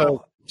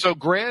 Well, So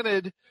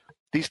granted,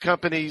 these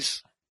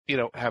companies,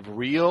 have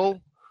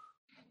real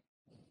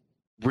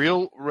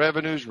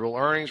revenues, real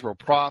earnings, real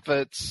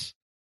profits,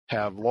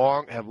 have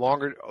long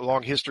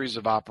histories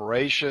of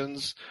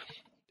operations.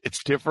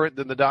 It's different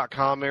than the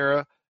 .com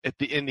era.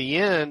 In the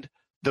end,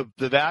 the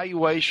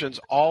valuations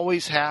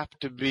always have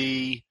to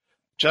be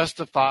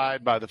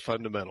justified by the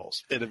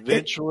fundamentals. It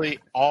eventually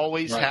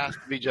always has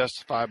to be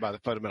justified by the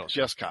fundamentals.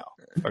 Yes, Kyle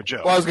or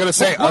Joe. Well, I was going to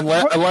say,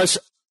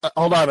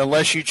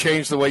 unless you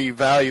change the way you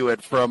value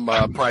it from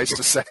price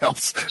to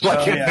sales, like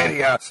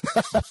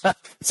NVIDIA.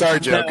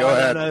 Sorry, Joe. Go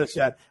ahead. No,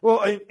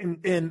 well,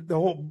 and the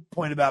whole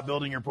point about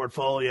building your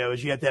portfolio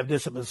is you have to have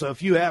discipline. So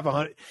if you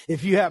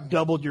have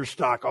doubled your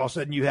stock, all of a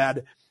sudden you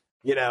had,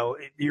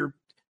 your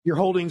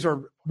holdings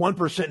are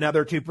 1%, now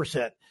they're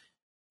 2%.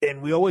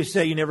 And we always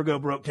say you never go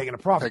broke taking a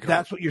profit.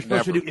 That's what you're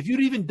supposed to do. If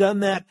you'd even done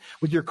that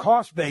with your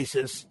cost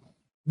basis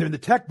during the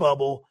tech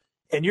bubble,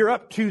 and you're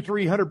up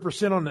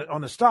 200-300%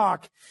 on the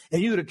stock, and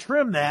you would have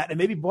trimmed that and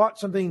maybe bought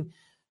something,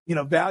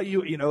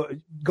 value,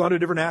 gone to a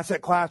different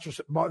asset class or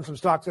bought some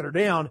stocks that are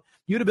down,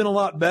 you'd have been a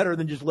lot better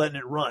than just letting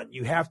it run.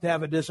 You have to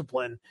have a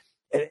discipline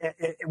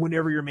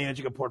whenever you're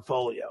managing a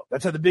portfolio.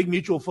 That's how the big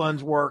mutual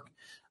funds work.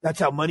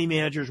 That's how money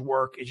managers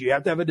work, is you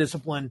have to have a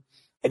discipline,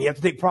 and you have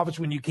to take profits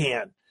when you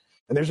can.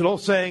 And there's an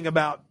old saying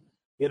about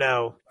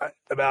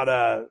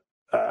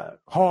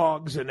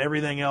hogs and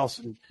everything else.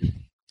 And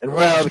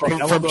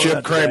from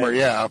Jim Cramer,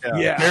 yeah.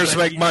 Bears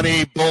make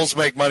money, bulls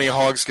make money,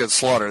 hogs get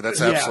slaughtered. That's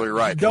absolutely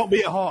right. Don't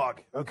be a hog,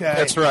 okay?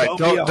 That's right.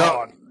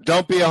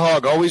 Don't be a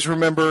hog. Always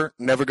remember,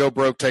 never go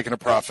broke taking a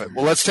profit.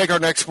 Well, let's take our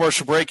next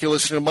commercial break. You're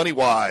listening to Money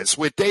Wise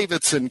with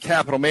Davidson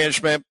Capital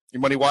Management.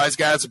 Your Money Wise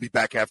guys will be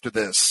back after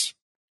this.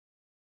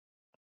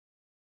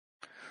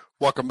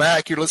 Welcome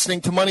back. You're listening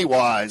to Money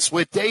Wise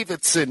with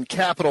Davidson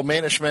Capital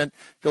Management.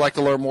 If you'd like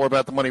to learn more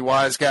about the Money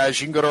Wise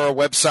guys, you can go to our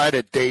website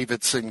at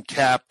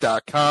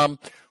davidsoncap.com.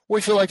 Or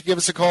if you'd like to give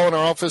us a call in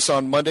our office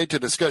on Monday to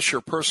discuss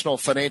your personal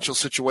financial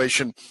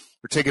situation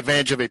or take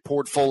advantage of a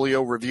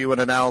portfolio review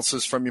and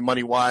analysis from your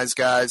Money Wise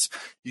guys,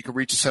 you can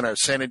reach us in our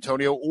San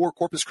Antonio or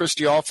Corpus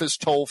Christi office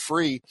toll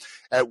free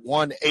at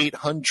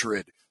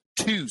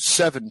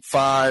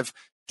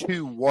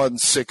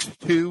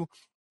 1-800-275-2162.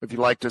 If you'd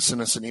like to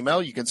send us an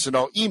email, you can send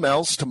all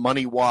emails to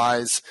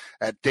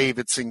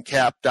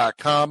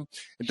moneywise@davidsoncap.com.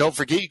 And don't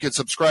forget, you can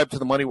subscribe to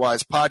the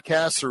MoneyWise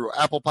podcast through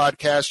Apple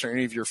Podcasts or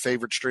any of your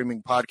favorite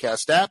streaming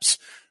podcast apps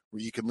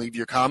where you can leave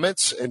your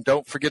comments. And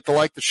don't forget to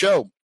like the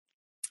show.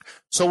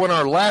 So in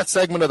our last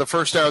segment of the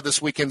first hour of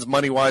this weekend's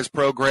MoneyWise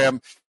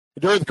program,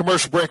 during the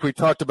commercial break, we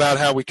talked about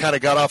how we kind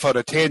of got off on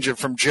a tangent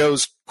from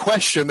Joe's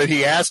question that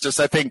he asked us,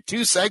 I think,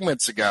 2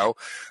 segments ago,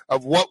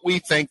 of what we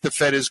think the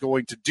Fed is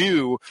going to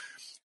do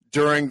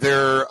during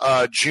their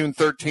June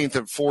 13th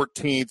and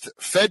 14th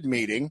Fed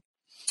meeting.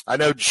 I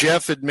know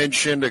Jeff had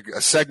mentioned a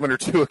segment or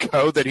 2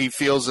 ago that he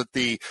feels that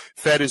the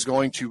Fed is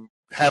going to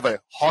have a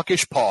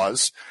hawkish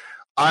pause.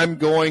 I'm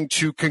going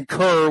to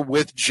concur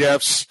with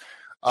Jeff's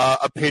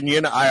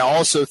opinion. I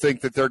also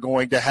think that they're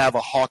going to have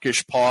a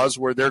hawkish pause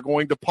where they're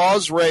going to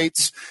pause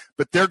rates,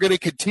 but they're going to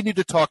continue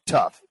to talk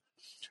tough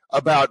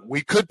about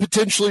we could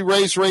potentially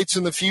raise rates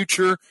in the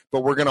future,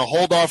 but we're going to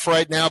hold off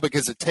right now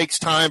because it takes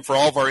time for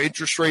all of our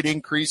interest rate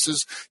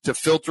increases to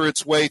filter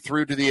its way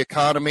through to the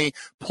economy,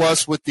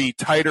 plus with the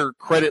tighter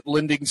credit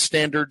lending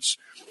standards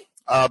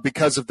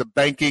because of the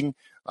banking,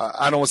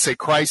 I don't want to say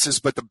crisis,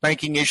 but the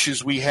banking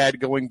issues we had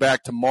going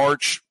back to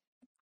March.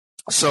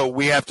 So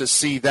we have to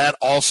see that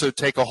also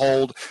take a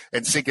hold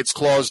and sink its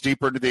claws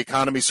deeper into the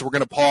economy. So we're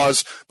going to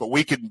pause, but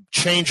we can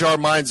change our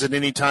minds at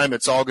any time.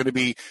 It's all going to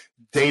be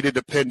data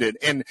dependent.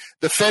 And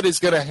the Fed is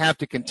going to have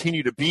to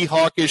continue to be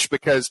hawkish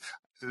because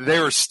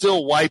they're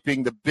still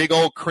wiping the big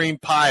old cream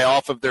pie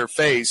off of their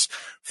face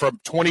from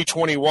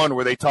 2021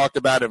 where they talked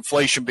about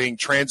inflation being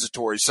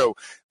transitory. So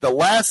the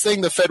last thing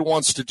the Fed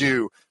wants to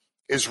do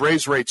is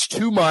raise rates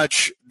too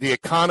much, the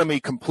economy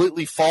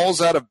completely falls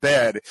out of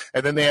bed,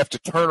 and then they have to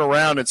turn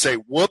around and say,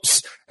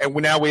 whoops, and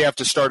now we have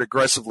to start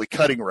aggressively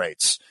cutting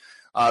rates.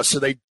 So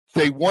they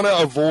want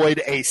to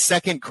avoid a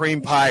second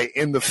cream pie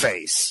in the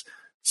face.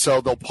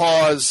 So they'll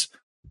pause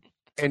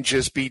and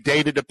just be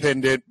data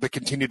dependent, but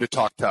continue to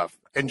talk tough.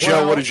 And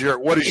Joe, what is your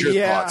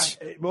thoughts?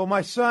 Well,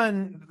 my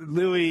son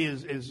Louis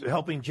is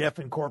helping Jeff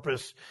in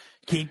Corpus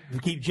keep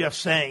Jeff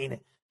sane,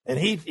 and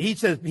he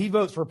says he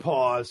votes for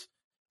pause.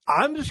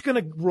 I'm just going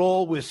to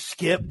roll with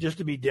skip just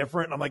to be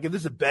different. I'm like, if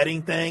this is a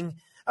betting thing,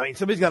 I mean,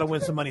 somebody's got to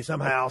win some money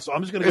somehow. So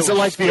I'm just going to go. Is it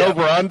like skip. The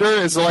over-under?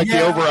 Is it like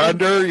the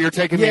over-under? You're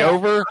taking the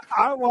over?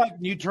 I like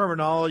new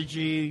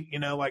terminology,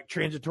 like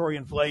transitory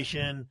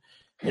inflation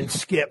and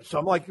skip. So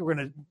I'm like, we're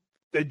going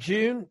to the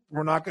June,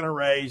 we're not going to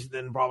raise,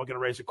 then probably going to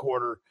raise a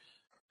quarter.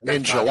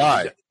 In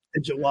July.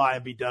 In July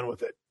and be done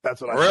with it.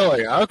 That's what I Really?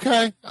 think.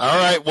 Okay. All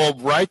right. Well,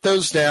 write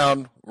those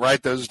down.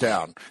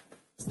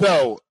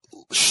 So,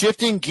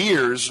 shifting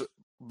gears,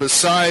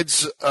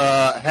 besides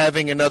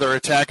having another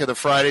attack of the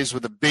Fridays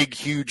with a big,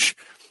 huge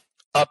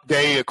up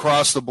day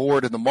across the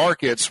board in the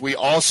markets, we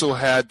also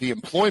had the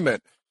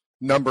employment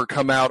number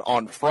come out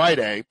on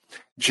Friday.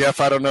 Jeff,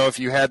 I don't know if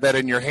you had that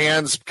in your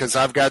hands because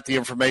I've got the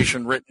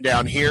information written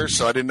down here,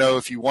 so I didn't know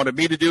if you wanted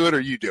me to do it or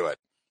you do it.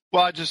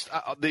 Well,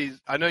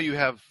 I know you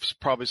have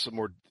probably some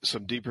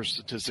deeper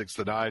statistics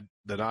than I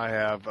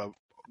have.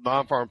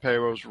 Non-farm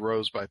payrolls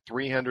rose by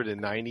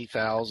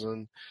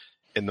 390,000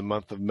 in the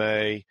month of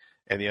May,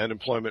 and the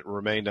unemployment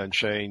remained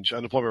unchanged.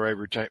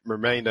 Unemployment rate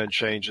remained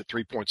unchanged at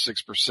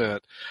 3.6%.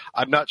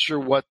 I'm not sure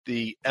what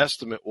the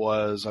estimate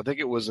was. I think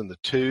it was in the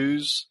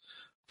twos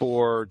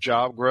for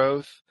job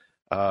growth,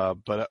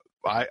 but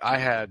I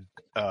had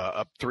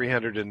up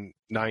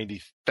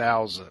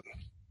 390,000.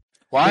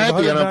 Well, I had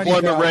the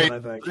unemployment rate.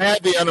 I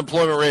had the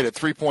unemployment rate at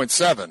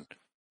 3.7.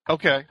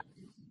 Okay.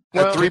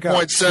 At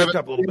 3.7,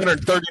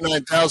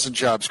 339,000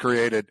 jobs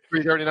created.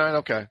 339.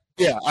 Okay.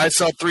 Yeah, I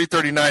saw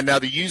 339. Now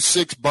the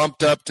U6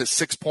 bumped up to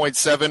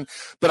 6.7,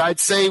 but I'd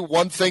say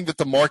one thing that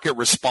the market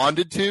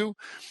responded to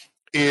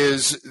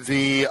is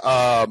the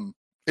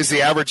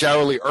average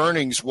hourly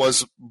earnings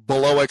was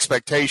below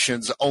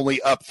expectations, only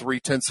up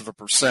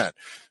 0.3%.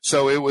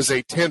 So it was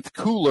a tenth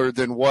cooler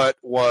than what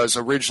was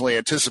originally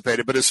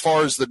anticipated. But as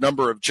far as the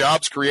number of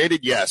jobs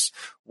created, yes,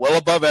 well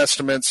above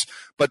estimates.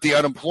 But the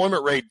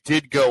unemployment rate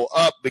did go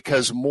up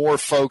because more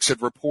folks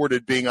had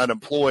reported being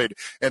unemployed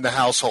in the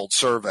household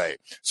survey.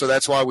 So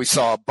that's why we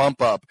saw a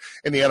bump up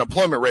in the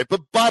unemployment rate.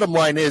 But bottom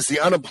line is the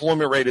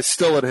unemployment rate is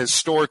still at a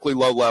historically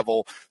low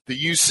level. The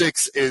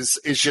U6 is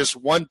just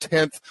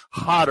 1/10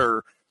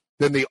 hotter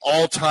than the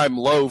all-time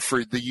low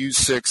for the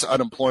U6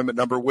 unemployment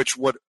number, which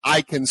what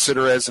I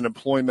consider as an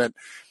employment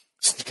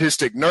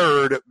statistic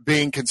nerd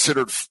being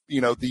considered,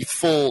 the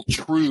full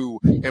true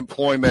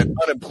unemployment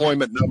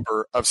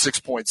number of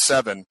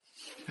 6.7.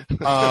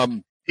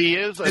 He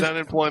is an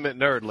unemployment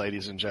nerd,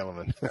 ladies and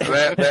gentlemen.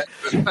 That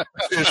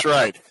is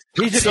right.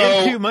 He's an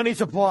M2 money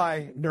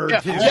supply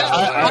nerd, too. Yeah,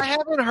 I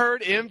haven't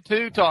heard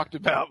M2 talked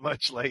about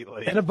much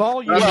lately. And a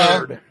volume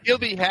nerd. He'll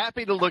be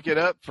happy to look it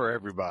up for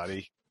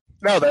everybody.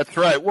 No, that's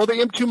right. Well, the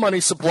M2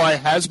 money supply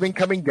has been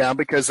coming down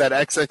because that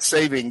excess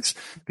savings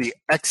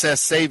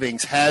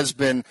has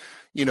been,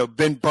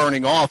 been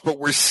burning off, but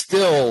we're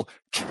still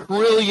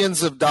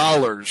trillions of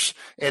dollars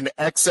in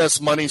excess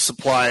money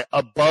supply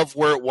above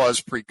where it was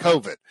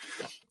pre-COVID.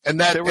 And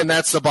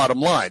that's the bottom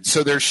line.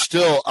 So there's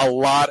still a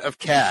lot of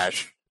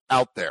cash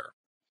out there.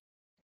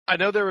 I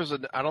know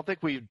I don't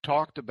think we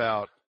talked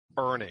about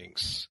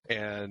earnings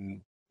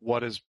and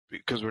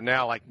because we're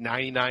now like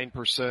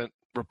 99%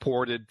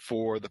 reported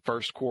for the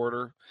first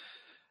quarter,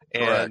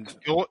 and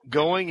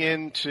going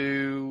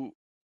into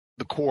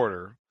the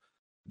quarter,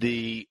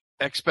 the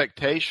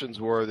expectations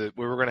were that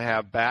we were going to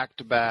have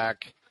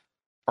back-to-back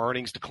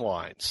earnings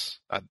declines.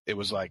 It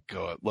was like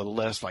a little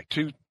less, like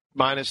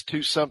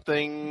 -2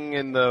 something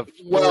in the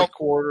fourth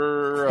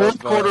quarter. Fourth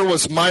quarter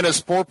was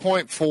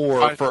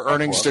 -4.4 for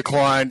earnings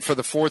decline for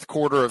the fourth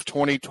quarter of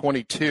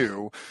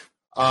 2022.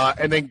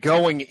 And then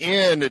going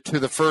into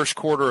the first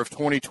quarter of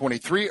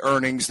 2023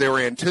 earnings, they were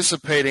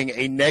anticipating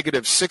a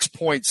negative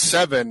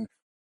 6.7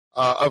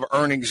 of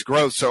earnings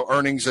growth. So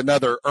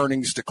another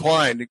earnings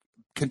decline,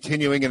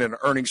 continuing in an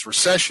earnings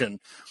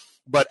recession.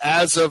 But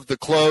as of the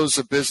close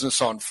of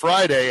business on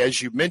Friday,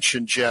 as you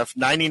mentioned, Jeff,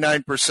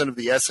 99% of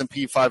the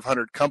S&P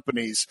 500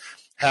 companies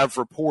have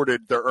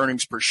reported their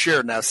earnings per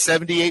share. Now,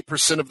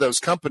 78% of those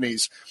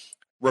companies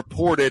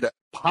reported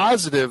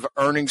positive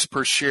earnings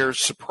per share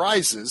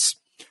surprises,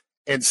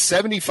 and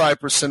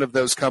 75% of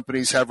those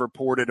companies have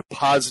reported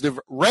positive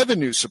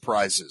revenue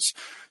surprises.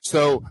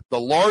 So the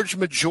large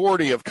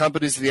majority of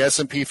companies in the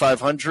S&P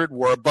 500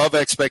 were above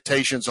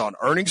expectations on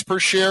earnings per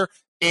share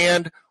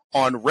and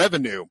on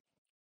revenue.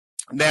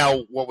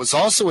 Now, what was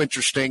also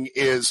interesting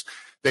is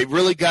they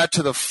really got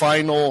to the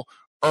final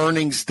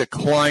earnings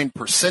decline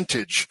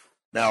percentage.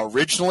 Now,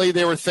 originally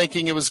they were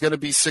thinking it was going to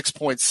be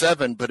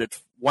 6.7, but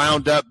it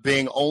wound up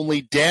being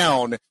only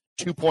down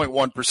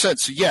 2.1%.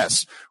 So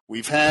yes,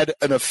 we've had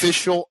an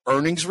official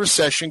earnings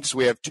recession because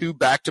we have two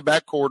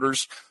back-to-back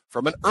quarters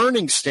from an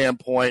earnings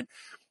standpoint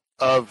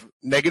of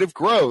negative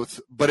growth,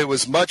 but it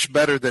was much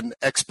better than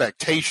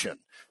expectation.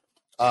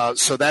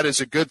 So that is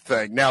a good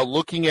thing. Now,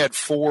 looking at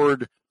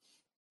the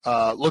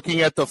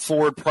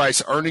forward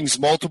price earnings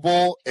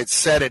multiple, it's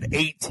set at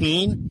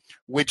 18,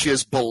 which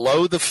is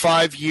below the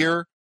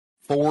 5-year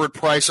forward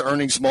price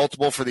earnings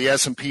multiple for the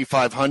S&P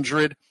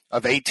 500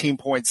 of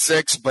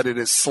 18.6, but it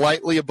is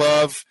slightly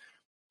above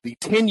the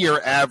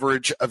 10-year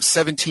average of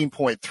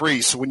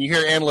 17.3. So when you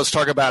hear analysts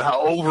talk about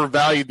how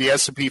overvalued the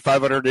S&P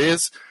 500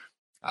 is,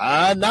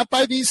 not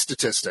by these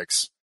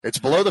statistics. It's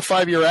below the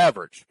 5-year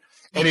average.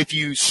 And if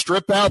you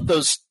strip out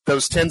those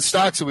 10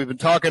 stocks that we've been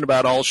talking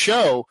about all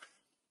show,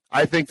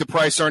 I think the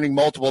price earning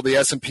multiple of the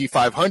S&P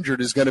 500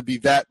 is going to be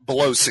that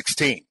below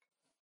 16.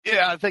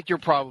 Yeah, I think you're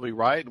probably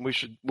right, and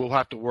we'll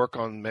have to work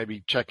on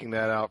maybe checking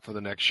that out for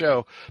the next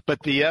show.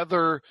 But the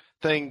other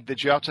thing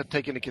that you also have to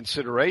take into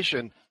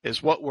consideration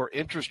is what were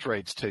interest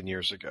rates 10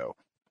 years ago?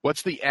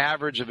 What's the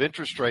average of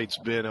interest rates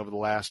been over the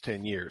last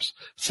 10 years?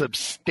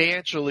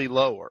 Substantially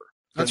lower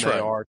than they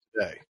are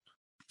today.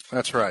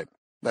 That's right.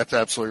 That's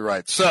absolutely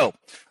right. So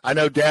I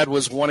know Dad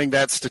was wanting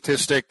that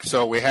statistic,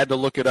 so we had to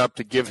look it up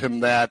to give him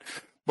that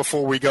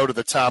before we go to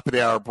the top of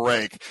the hour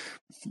break.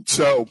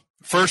 So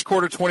first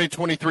quarter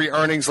 2023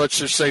 earnings, let's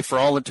just say for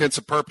all intents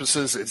and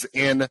purposes, is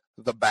in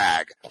the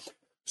bag.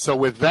 So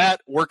with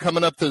that, we're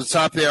coming up to the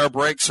top of the hour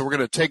break, so we're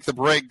going to take the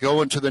break,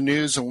 go into the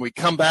news, and when we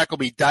come back, we'll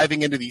be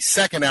diving into the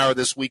second hour of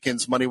this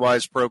weekend's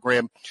MoneyWise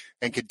program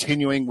and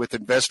continuing with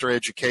investor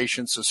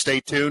education, so stay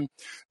tuned.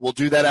 We'll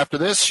do that after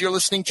this. You're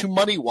listening to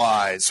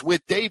MoneyWise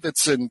with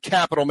Davidson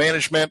Capital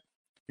Management.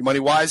 Your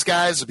MoneyWise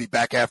guys will be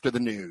back after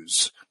the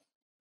news.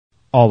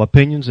 All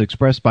opinions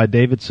expressed by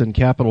Davidson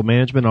Capital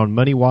Management on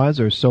MoneyWise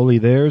are solely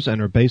theirs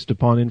and are based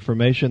upon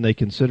information they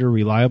consider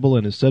reliable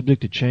and is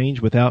subject to change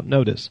without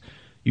notice.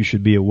 You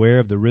should be aware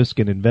of the risk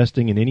in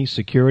investing in any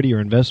security or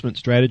investment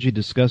strategy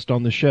discussed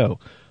on the show.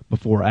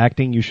 Before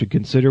acting, you should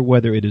consider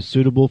whether it is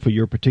suitable for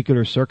your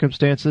particular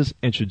circumstances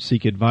and should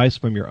seek advice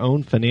from your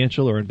own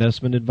financial or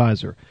investment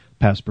advisor.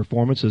 Past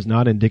performance is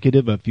not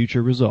indicative of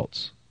future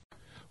results.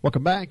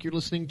 Welcome back. You're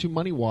listening to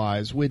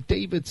MoneyWise with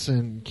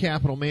Davidson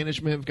Capital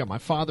Management. We've got my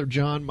father,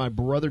 John, my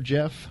brother,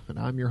 Jeff, and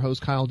I'm your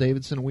host, Kyle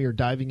Davidson. We are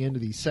diving into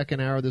the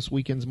second hour of this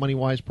weekend's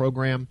MoneyWise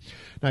program.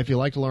 Now, if you'd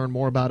like to learn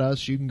more about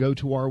us, you can go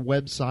to our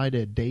website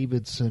at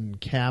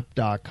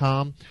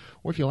davidsoncap.com.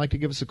 Or if you'd like to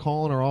give us a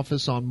call in our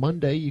office on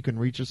Monday, you can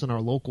reach us in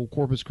our local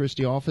Corpus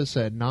Christi office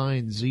at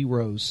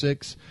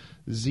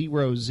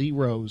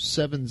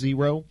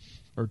 906-0070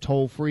 or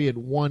toll free at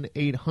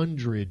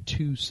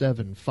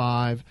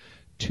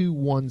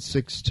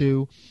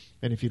 1-800-275-2162.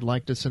 And if you'd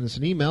like to send us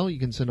an email, you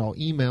can send all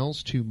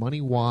emails to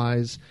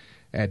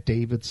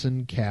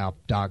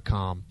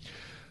moneywise@davidsoncap.com.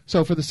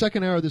 So for the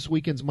second hour of this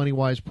weekend's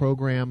MoneyWise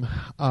program,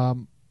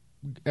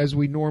 as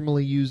we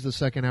normally use the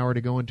second hour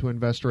to go into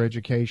investor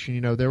education,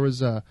 there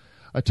was a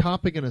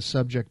topic and a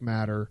subject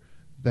matter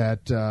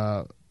that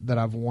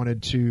I've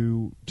wanted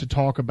to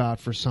talk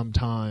about for some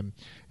time,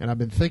 and I've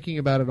been thinking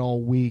about it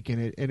all week,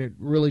 and it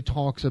really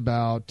talks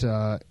about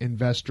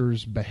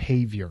investors'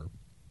 behavior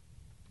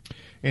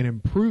and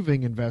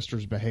improving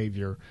investors'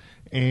 behavior.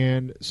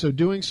 And so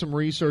doing some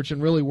research,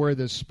 and really where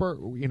this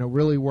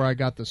really where I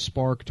got the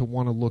spark to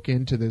want to look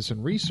into this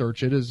and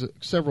research it is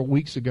several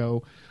weeks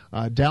ago,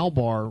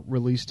 Dalbar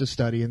released a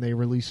study, and they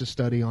release a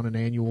study on an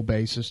annual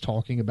basis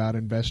talking about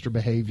investor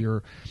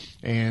behavior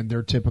and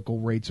their typical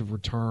rates of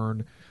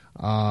return,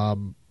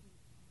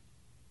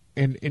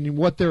 and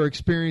what their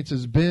experience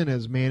has been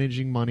as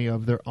managing money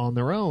on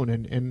their own.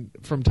 And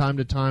from time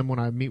to time when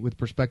I meet with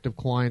prospective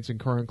clients and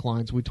current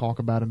clients, we talk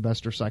about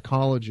investor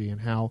psychology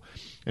and how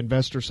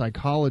investor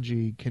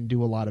psychology can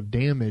do a lot of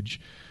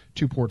damage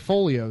to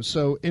portfolios.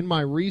 So in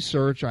my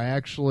research, I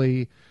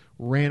actually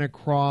ran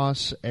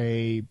across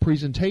a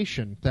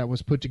presentation that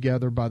was put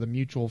together by the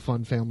mutual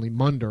fund family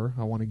Munder.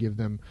 I want to give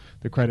them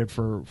the credit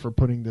for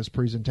putting this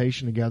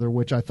presentation together,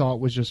 which I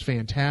thought was just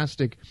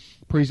fantastic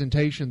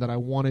presentation that I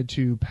wanted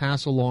to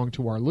pass along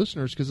to our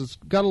listeners because it's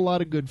got a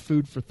lot of good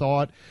food for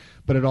thought,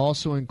 but it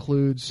also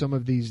includes some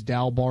of these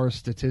Dalbar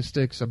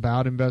statistics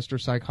about investor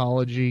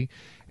psychology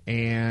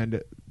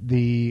and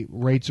the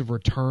rates of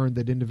return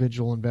that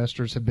individual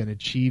investors have been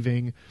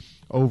achieving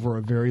over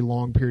a very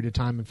long period of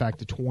time, in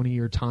fact, a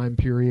 20-year time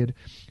period,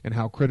 and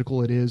how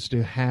critical it is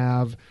to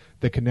have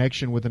the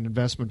connection with an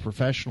investment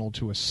professional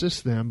to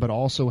assist them, but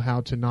also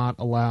how to not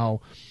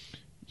allow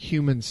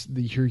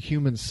your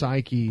human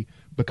psyche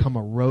become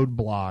a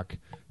roadblock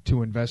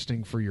to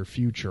investing for your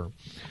future.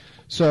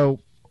 So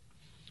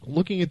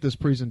looking at this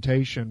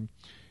presentation,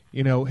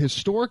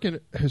 historic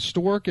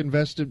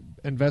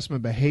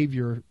investment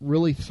behavior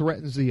really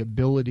threatens the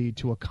ability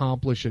to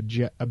accomplish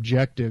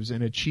objectives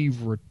and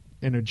achieve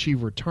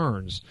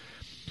returns.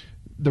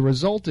 The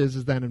result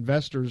is that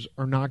investors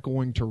are not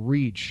going to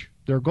reach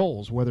their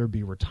goals, whether it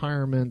be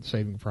retirement,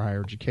 saving for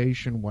higher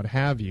education, what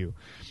have you.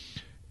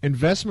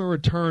 Investment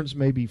returns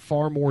may be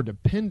far more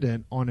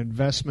dependent on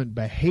investment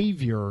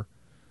behavior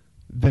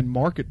than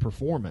market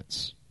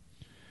performance.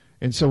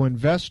 And so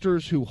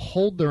investors who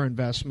hold their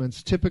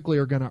investments typically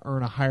are going to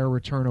earn a higher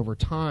return over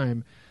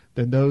time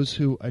than those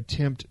who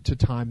attempt to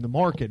time the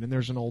market. And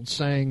there's an old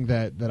saying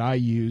that I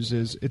use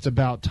is it's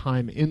about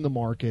time in the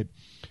market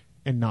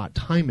and not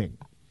timing.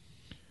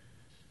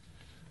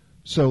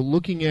 So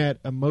looking at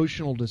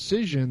emotional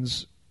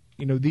decisions,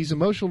 these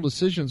emotional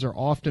decisions are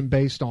often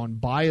based on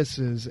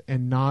biases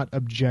and not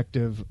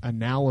objective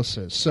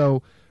analysis.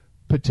 So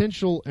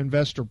potential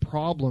investor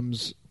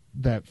problems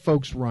that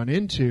folks run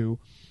into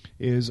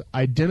is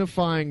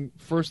identifying,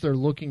 first they're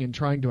looking and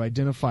trying to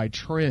identify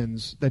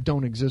trends that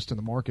don't exist in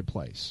the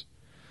marketplace.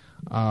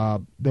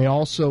 They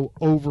also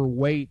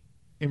overweight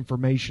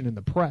information in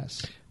the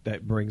press.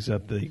 that brings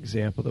up the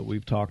example that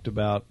we've talked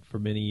about for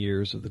many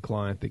years of the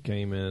client that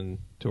came in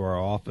to our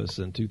office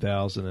in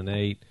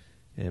 2008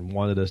 and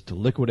wanted us to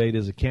liquidate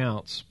his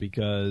accounts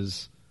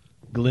because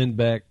Glenn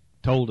Beck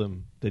told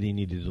him that he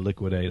needed to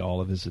liquidate all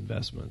of his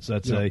investments.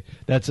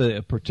 That's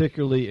a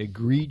particularly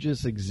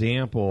egregious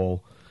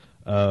example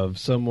of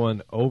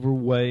someone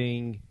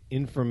overweighing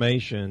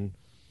information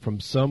from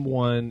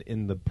someone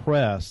in the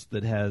press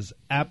that has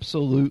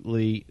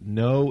absolutely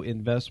no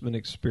investment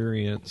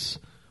experience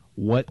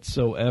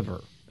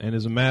whatsoever, and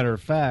as a matter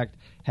of fact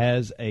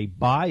has a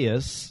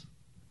bias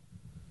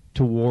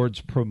towards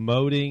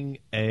promoting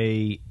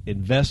a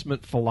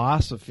investment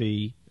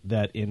philosophy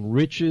that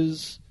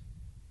enriches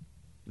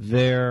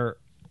their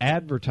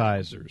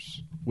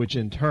advertisers, which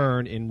in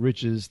turn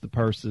enriches the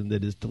person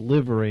that is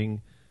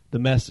delivering the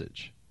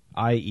message,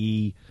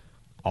 i.e.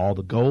 all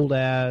the gold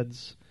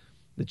ads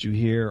that you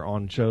hear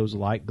on shows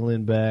like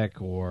Glenn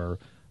Beck or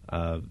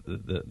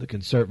the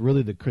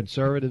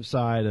conservative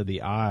side of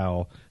the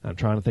aisle. I'm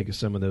trying to think of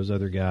some of those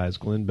other guys,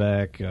 Glenn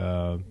Beck,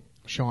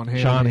 Sean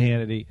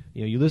Hannity.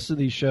 You listen to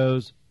these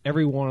shows,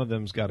 every one of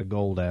them's got a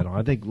gold ad on.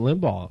 I think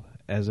Limbaugh,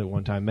 as at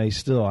one time, I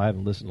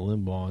haven't listened to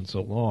Limbaugh in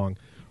so long,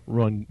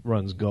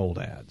 runs gold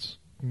ads.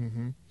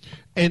 Mm-hmm.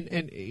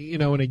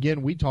 And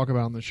again, we talk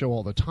about on the show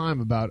all the time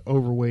about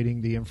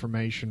overweighting the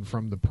information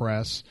from the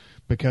press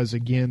because,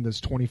 again, this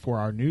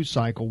 24-hour news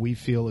cycle we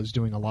feel is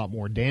doing a lot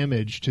more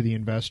damage to the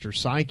investor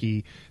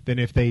psyche than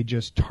if they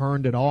just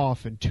turned it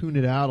off and tuned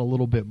it out a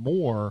little bit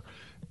more,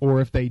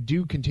 or if they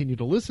do continue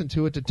to listen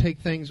to it, to take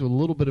things with a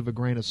little bit of a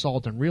grain of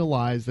salt and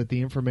realize that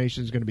the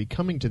information is going to be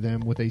coming to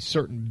them with a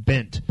certain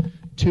bent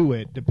to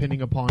it,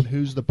 depending upon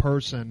who's the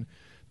person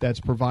that's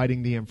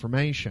providing the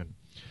information.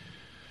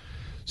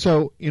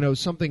 So,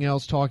 something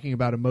else, talking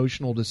about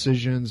emotional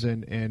decisions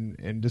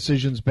and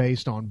decisions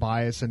based on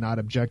bias and not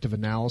objective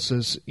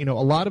analysis. A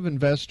lot of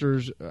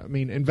investors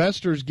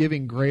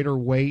giving greater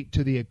weight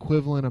to the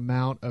equivalent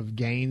amount of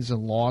gains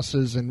and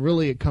losses. And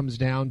really it comes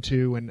down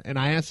to, and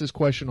I ask this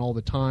question all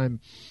the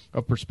time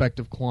of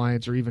prospective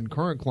clients or even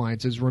current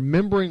clients, is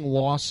remembering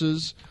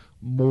losses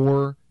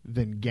more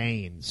than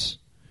gains.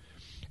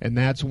 And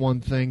that's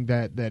one thing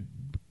that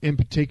in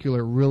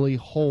particular really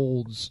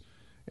holds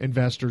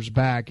investors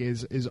back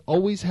is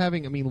always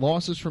having,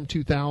 losses from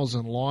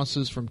 2000,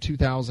 losses from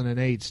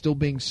 2008 still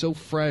being so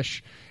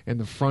fresh in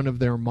the front of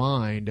their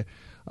mind.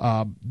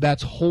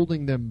 That's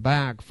holding them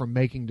back from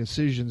making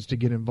decisions to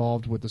get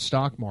involved with the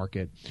stock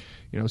market.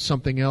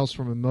 Something else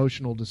from an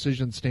emotional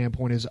decision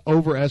standpoint is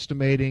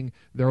overestimating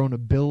their own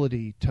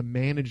ability to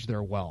manage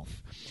their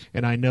wealth.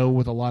 And I know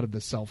with a lot of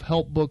the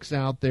self-help books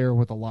out there,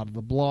 with a lot of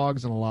the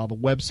blogs and a lot of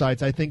the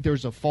websites, I think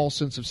there's a false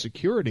sense of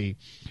security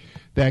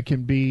that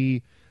can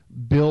be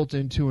built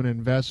into an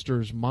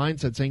investor's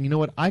mindset, saying, you know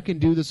what, I can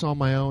do this on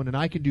my own, and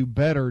I can do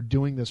better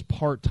doing this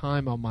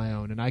part-time on my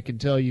own. And I can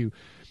tell you,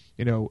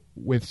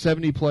 with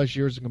 70-plus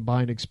years of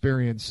combined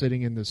experience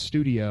sitting in this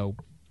studio,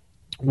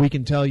 we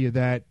can tell you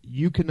that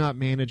you cannot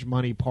manage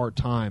money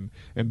part-time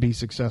and be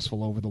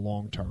successful over the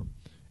long term.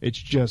 It's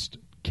just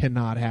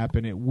cannot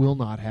happen. It will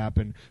not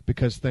happen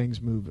because things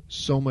move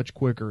so much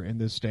quicker in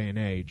this day and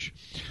age.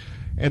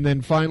 And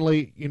then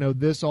finally,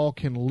 this all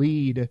can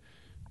lead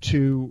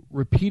to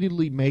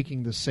repeatedly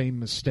making the same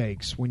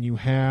mistakes when you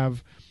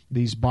have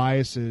these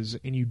biases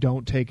and you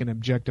don't take an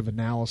objective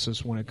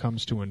analysis when it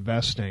comes to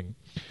investing.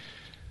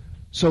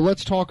 So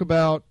let's talk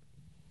about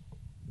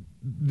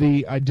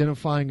the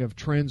identifying of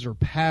trends or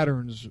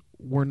patterns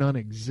where none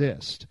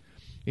exist.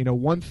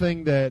 One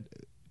thing that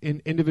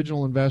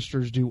individual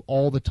investors do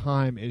all the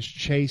time is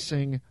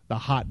chasing the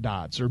hot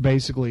dots, or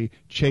basically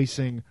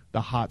chasing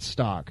the hot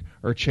stock,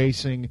 or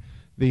chasing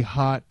the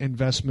hot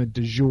investment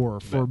du jour.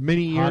 For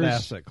many years,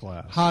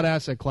 hot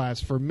asset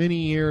class. For many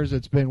years,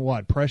 it's been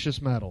what?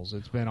 Precious metals.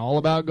 It's been all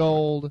about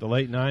gold. The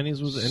late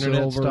 90s was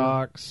internet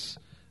stocks,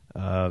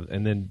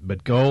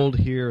 but gold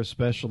here,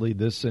 especially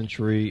this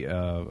century,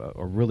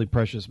 or really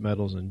precious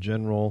metals in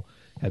general,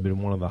 had been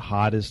one of the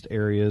hottest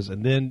areas.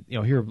 And then,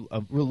 here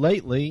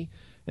lately,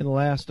 in the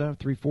last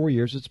 3-4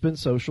 years, it's been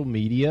social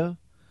media.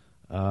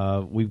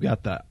 We've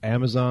got the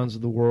Amazons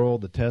of the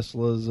world, the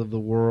Teslas of the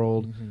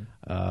world,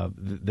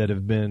 that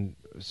have been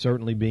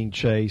certainly being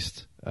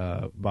chased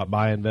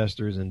by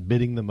investors and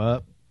bidding them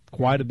up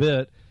quite a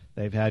bit.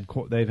 They've had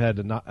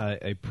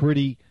a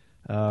pretty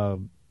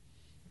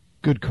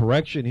good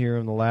correction here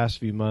in the last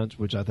few months,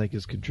 which I think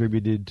has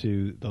contributed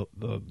to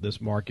this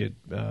market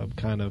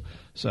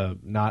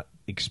not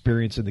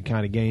experiencing the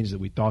kind of gains that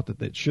we thought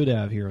that it should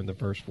have here in the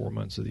first 4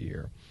 months of the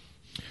year.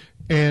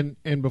 And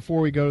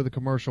before we go to the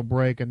commercial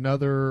break,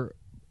 another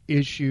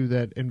issue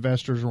that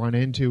investors run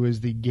into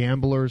is the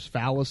gambler's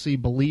fallacy,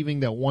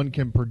 believing that one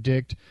can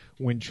predict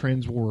when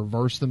trends will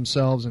reverse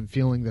themselves and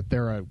feeling that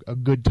they're a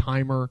good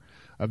timer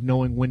of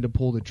knowing when to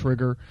pull the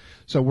trigger.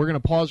 So we're going to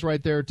pause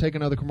right there, take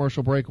another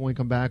commercial break. When we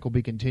come back, we'll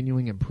be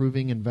continuing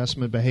improving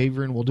investment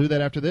behavior, and we'll do that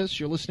after this.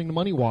 You're listening to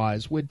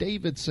MoneyWise with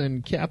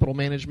Davidson Capital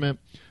Management.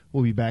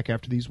 We'll be back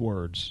after these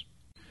words.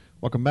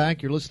 Welcome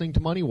back. You're listening to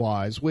Money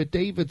Wise with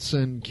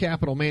Davidson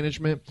Capital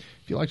Management.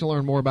 If you'd like to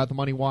learn more about the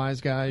Money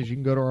Wise guys, you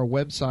can go to our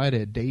website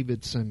at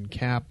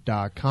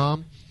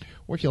davidsoncap.com.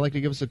 Or if you'd like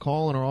to give us a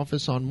call in our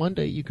office on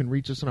Monday, you can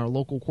reach us in our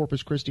local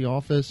Corpus Christi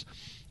office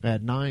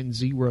at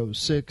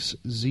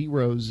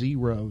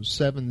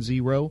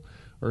 906-0070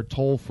 or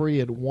toll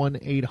free at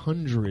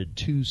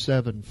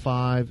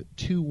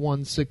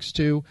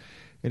 1-800-275-2162.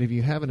 And if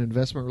you have an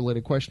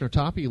investment-related question or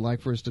topic you'd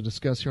like for us to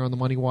discuss here on the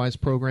MoneyWise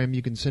program,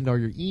 you can send all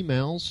your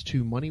emails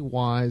to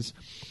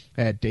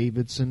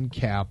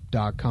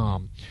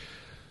moneywise@davidsoncap.com.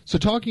 So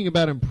talking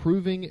about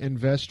improving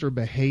investor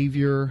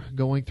behavior,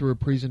 going through a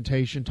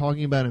presentation,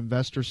 talking about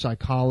investor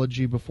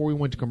psychology. Before we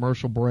went to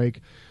commercial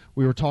break,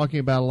 we were talking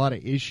about a lot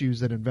of issues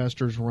that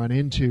investors run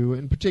into,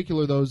 in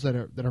particular those that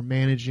are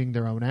managing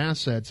their own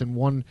assets. And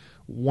one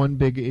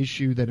big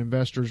issue that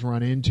investors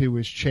run into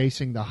is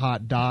chasing the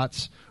hot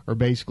dots, or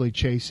basically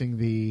chasing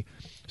the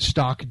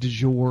stock du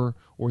jour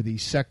or the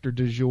sector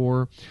du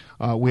jour.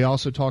 We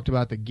also talked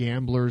about the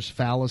gambler's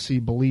fallacy,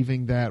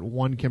 believing that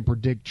one can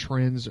predict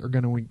trends are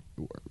going to,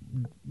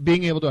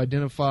 being able to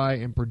identify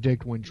and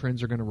predict when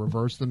trends are going to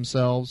reverse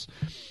themselves.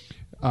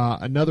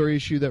 Another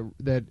issue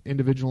that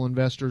individual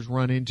investors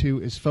run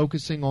into is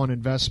focusing on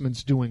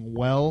investments doing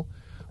well,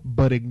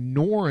 but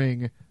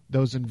ignoring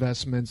those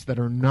investments that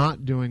are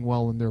not doing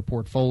well in their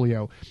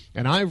portfolio.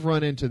 And I've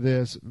run into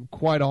this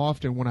quite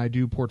often when I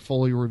do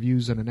portfolio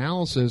reviews and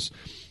analysis,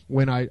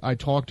 when I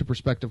talk to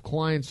prospective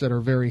clients that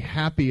are very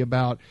happy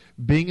about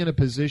being in a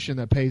position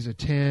that pays a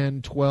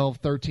 10, 12,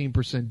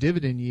 13%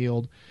 dividend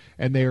yield,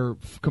 and they're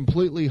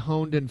completely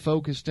honed and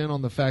focused in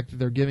on the fact that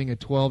they're giving a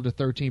 12 to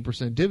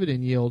 13%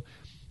 dividend yield,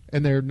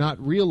 and they're not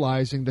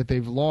realizing that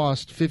they've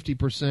lost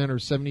 50% or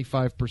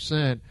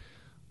 75%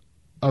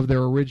 of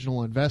their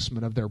original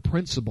investment, of their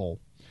principal,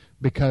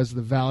 because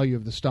the value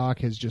of the stock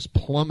has just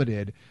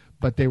plummeted,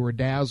 but they were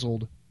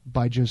dazzled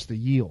by just the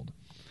yield.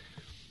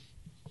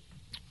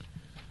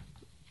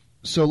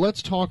 So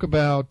let's talk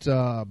about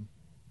Dalbar.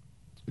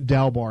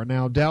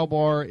 Now,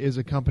 Dalbar is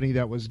a company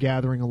that was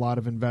gathering a lot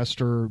of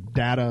investor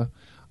data.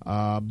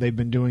 They've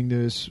been doing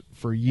this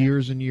for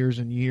years and years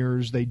and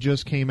years. They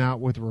just came out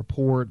with a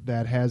report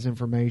that has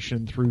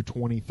information through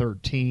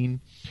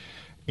 2013.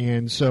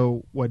 And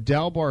so what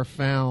Dalbar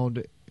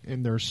found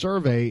in their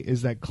survey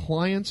is that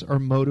clients are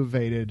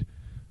motivated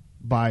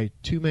by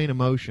two main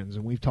emotions,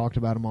 and we've talked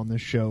about them on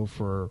this show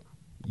for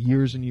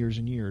years and years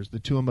and years. The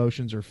two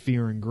emotions are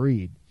fear and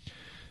greed.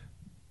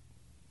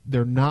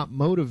 They're not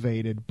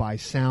motivated by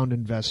sound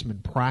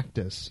investment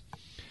practice.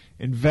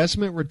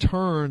 Investment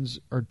returns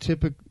are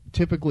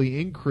typically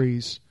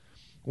increase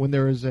when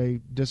there is a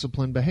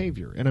disciplined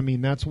behavior. And I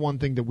mean, that's one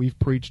thing that we've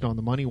preached on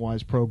the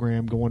MoneyWise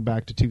program going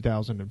back to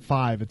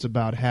 2005. It's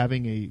about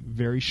having a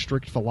very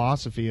strict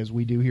philosophy, as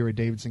we do here at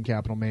Davidson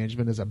Capital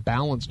Management, as a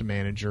balanced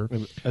manager.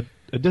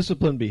 A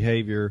disciplined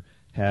behavior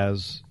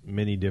has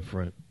many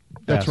different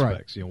That's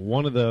aspects. right. You know,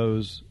 one of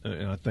those,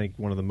 and I think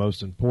one of the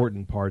most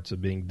important parts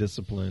of being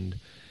disciplined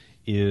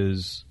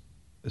is,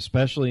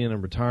 especially in a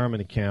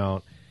retirement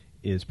account,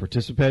 is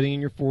participating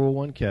in your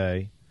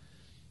 401k,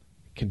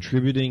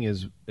 contributing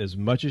as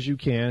much as you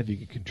can. If you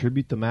can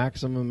contribute the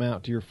maximum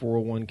amount to your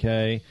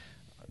 401k,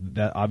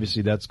 that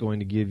obviously that's going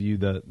to give you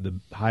the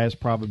highest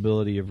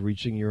probability of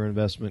reaching your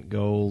investment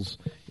goals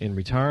in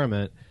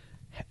retirement.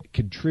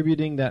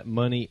 Contributing that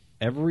money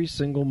every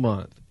single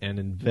month and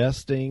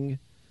investing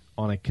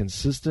on a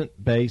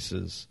consistent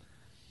basis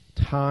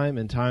time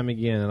and time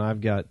again, and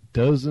I've got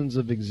dozens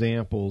of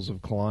examples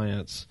of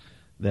clients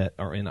that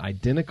are in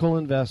identical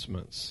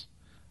investments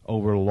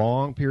over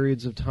long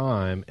periods of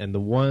time, and the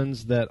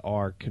ones that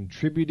are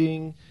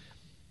contributing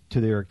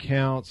to their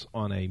accounts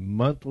on a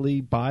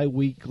monthly,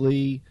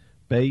 bi-weekly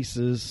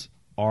basis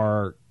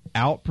are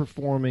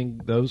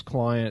outperforming those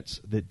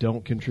clients that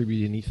don't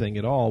contribute anything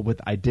at all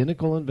with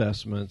identical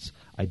investments,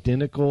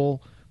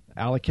 identical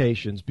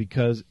allocations,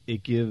 because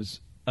it gives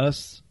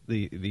us,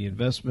 the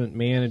investment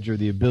manager,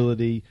 the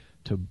ability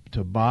to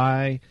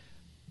buy,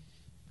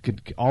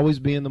 could always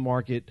be in the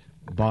market,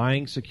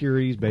 buying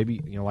securities.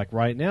 Maybe, you know, like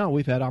right now,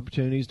 we've had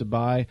opportunities to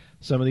buy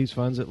some of these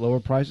funds at lower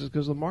prices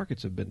because the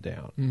markets have been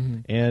down. Mm-hmm.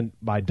 And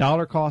by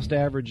dollar cost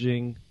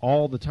averaging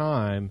all the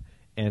time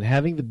and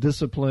having the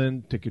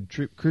discipline to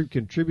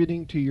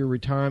contributing to your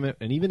retirement,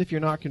 and even if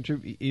you're not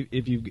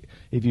if you've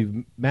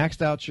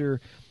maxed out your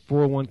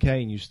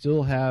 401k and you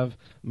still have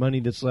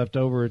money that's left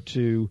over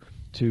to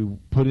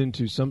put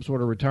into some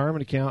sort of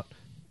retirement account,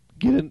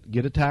 get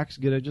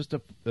just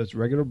a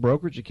regular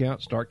brokerage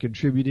account. Start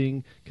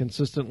contributing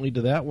consistently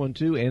to that one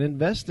too, and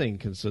investing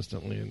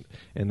consistently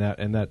in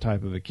that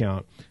type of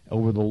account.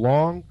 Over the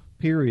long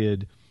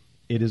period,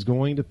 it is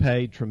going to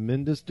pay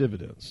tremendous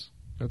dividends.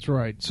 That's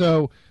right.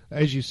 So,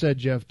 as you said,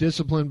 Jeff,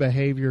 disciplined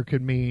behavior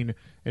could mean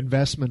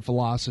investment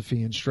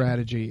philosophy and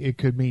strategy. It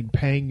could mean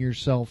paying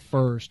yourself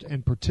first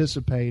and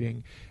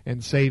participating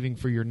and saving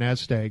for your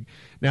nest egg.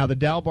 Now, the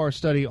Dalbar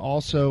study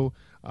also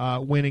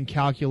went and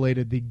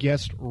calculated the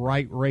guest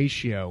right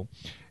ratio.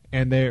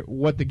 And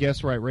what the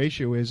guess right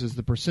ratio is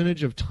the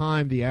percentage of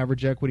time the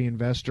average equity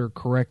investor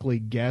correctly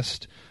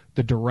guessed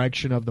the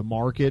direction of the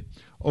market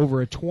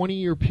over a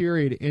 20-year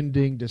period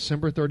ending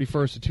December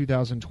 31st of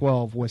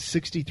 2012 was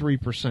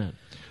 63%.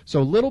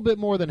 So a little bit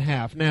more than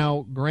half.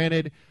 Now,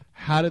 granted,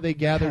 how do they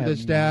gather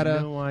this data?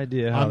 No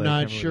idea. How I'm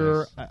not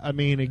sure. I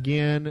mean,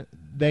 again,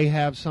 they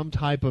have some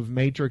type of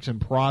matrix and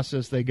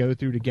process they go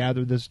through to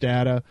gather this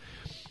data.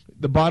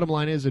 The bottom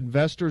line is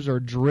investors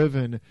are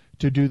driven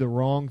to do the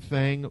wrong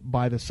thing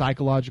by the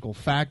psychological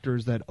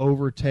factors that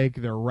overtake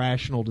their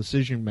rational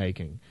decision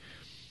making.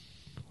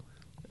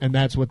 And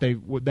that's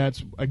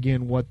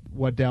again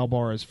what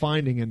Dalbar is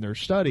finding in their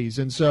studies.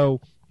 And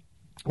so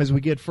as we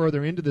get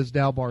further into this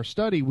Dalbar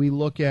study, we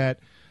look at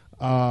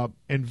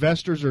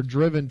investors are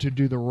driven to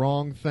do the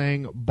wrong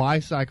thing by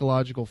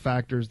psychological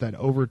factors that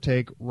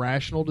overtake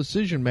rational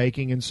decision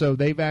making. And so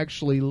they've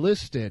actually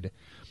listed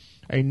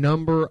a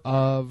number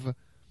of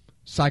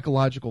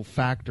psychological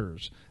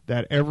factors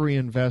that every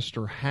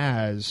investor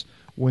has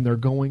when they're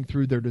going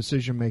through their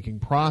decision-making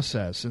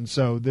process. And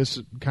so this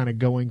kind of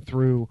going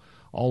through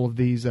all of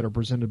these that are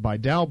presented by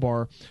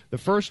Dalbar. The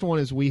first one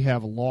is we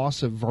have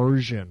loss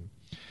aversion.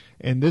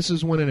 And this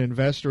is when an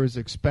investor is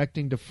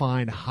expecting to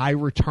find high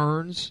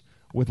returns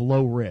with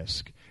low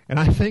risk. And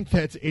I think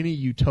that's any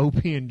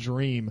utopian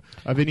dream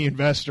of any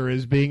investor,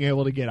 is being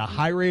able to get a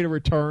high rate of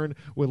return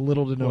with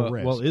little to no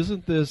risk. Well,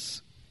 isn't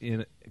this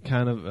in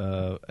kind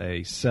of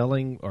a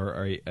selling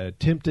or a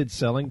attempted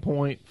selling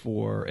point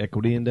for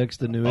equity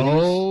indexed annuities?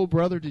 Oh,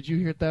 brother, did you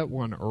hit that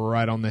one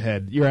right on the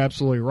head? You're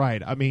absolutely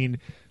right. I mean,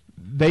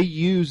 they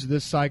use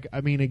this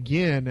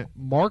again,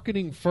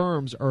 marketing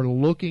firms are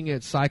looking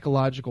at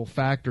psychological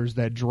factors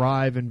that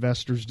drive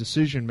investors'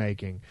 decision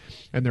making,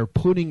 and they're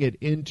putting it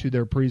into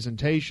their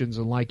presentations.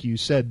 And like you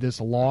said,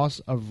 this loss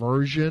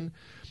aversion,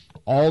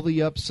 all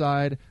the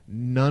upside,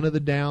 none of the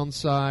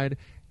downside,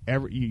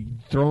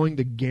 throwing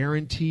the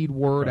guaranteed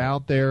word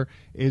out there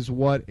is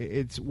what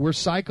we're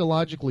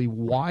psychologically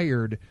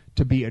wired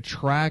to be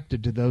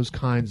attracted to those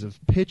kinds of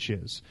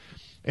pitches.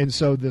 And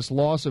so this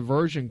loss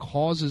aversion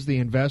causes the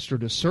investor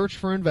to search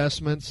for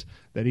investments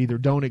that either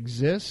don't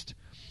exist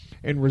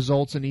and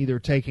results in either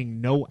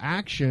taking no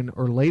action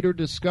or later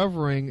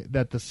discovering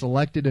that the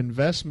selected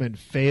investment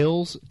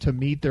fails to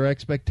meet their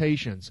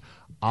expectations,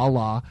 a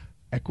la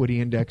equity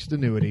indexed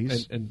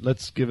annuities. And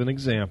let's give an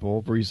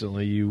example.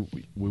 Recently,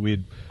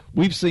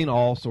 we've seen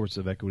all sorts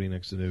of equity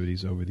indexed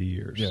annuities over the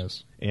years.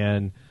 Yes.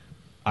 And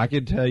I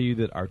can tell you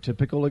that our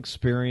typical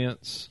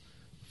experience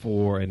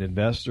for an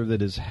investor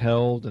that has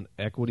held an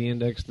equity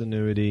indexed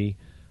annuity,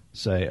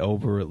 say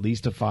over at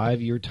least a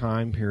 5-year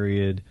time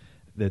period,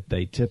 that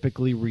they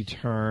typically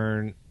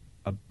return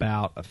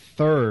about a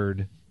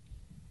third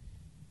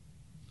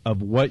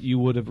of what you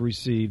would have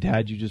received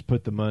had you just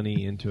put the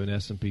money into an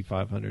S&P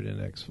 500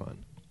 index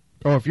fund.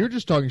 Oh, if you're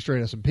just talking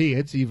straight S&P,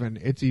 it's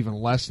even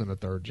less than a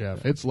third,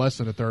 Jeff. It's less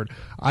than a third.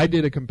 I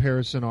did a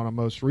comparison on a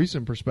most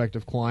recent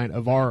prospective client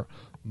of our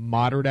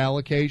moderate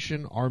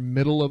allocation, our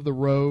middle of the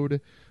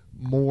road,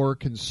 more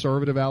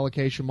conservative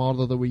allocation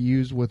model that we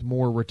use with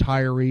more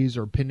retirees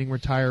or pending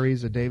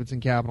retirees at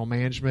Davidson Capital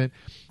Management,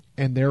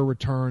 and their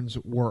returns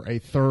were a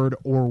third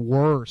or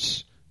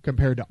worse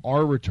compared to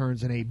our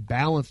returns in a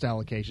balanced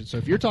allocation. So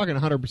if you're talking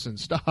 100%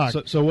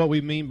 stock. So what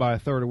we mean by a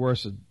third or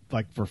worse is,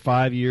 like, for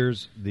 5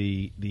 years,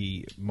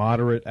 the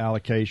moderate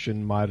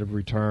allocation might have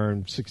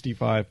returned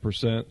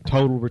 65%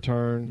 total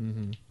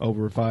return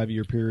over a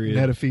 5-year period.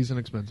 Net of fees and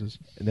expenses.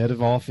 Net of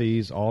all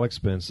fees, all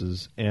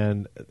expenses.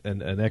 And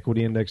an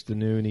equity indexed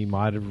annuity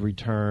might have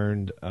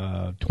returned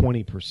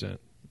 20%.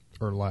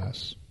 Or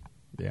less.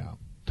 Yeah.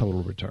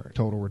 Total return.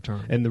 Total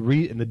return. And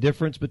the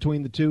difference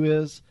between the two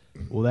is,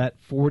 well, that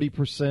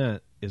 40%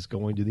 is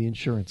going to the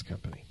insurance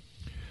company.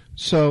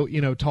 So,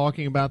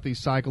 talking about these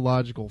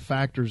psychological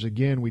factors,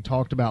 again, we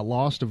talked about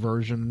loss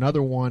aversion.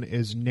 Another one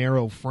is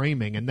narrow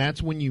framing, and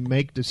that's when you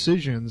make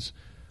decisions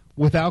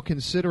without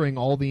considering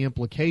all the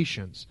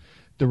implications.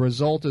 The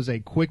result is a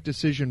quick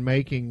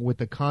decision-making with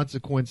the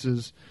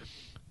consequences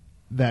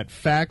that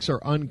facts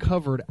are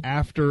uncovered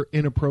after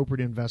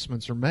inappropriate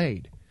investments are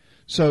made.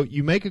 So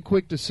you make a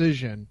quick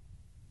decision,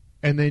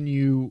 and then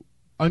you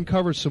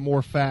uncover some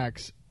more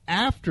facts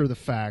after the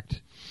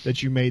fact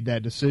that you made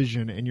that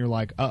decision, and you're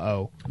like,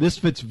 uh-oh. This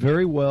fits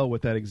very well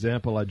with that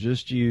example I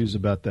just used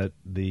about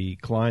the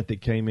client that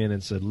came in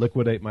and said,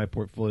 liquidate my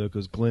portfolio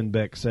because Glenn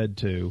Beck said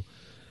to.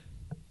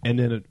 And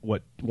then,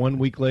 1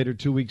 week later,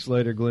 2 weeks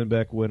later, Glenn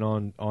Beck went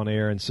on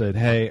air and said,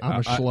 hey,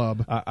 I'm a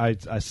schlub.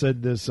 I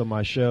said this on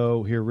my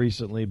show here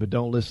recently, but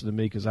don't listen to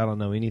me because I don't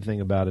know anything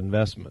about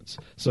investments.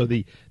 So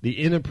the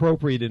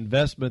inappropriate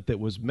investment that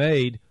was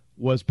made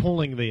was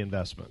pulling the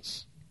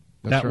investments.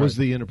 That was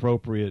the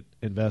inappropriate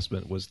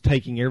investment, was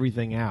taking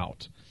everything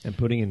out and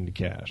putting it into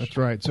cash. That's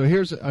right. So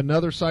here's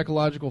another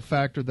psychological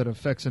factor that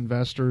affects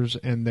investors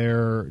and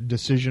their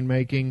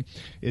decision-making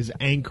is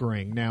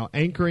anchoring. Now,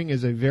 anchoring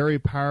is a very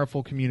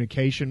powerful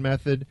communication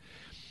method,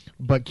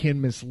 but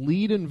can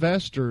mislead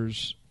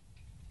investors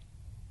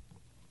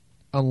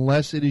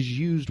unless it is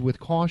used with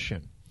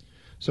caution.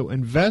 So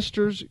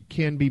investors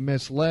can be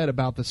misled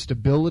about the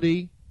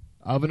stability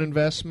of an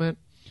investment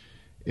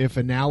if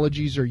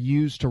analogies are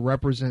used to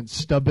represent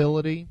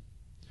stability.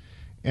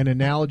 And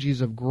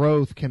analogies of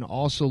growth can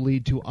also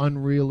lead to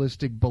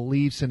unrealistic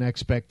beliefs and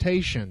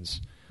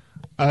expectations.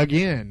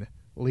 Again,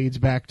 leads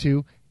back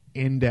to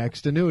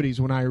indexed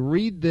annuities. When I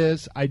read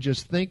this, I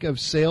just think of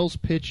sales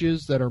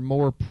pitches that are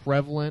more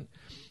prevalent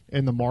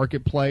in the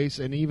marketplace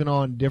and even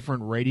on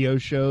different radio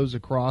shows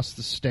across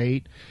the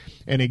state.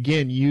 And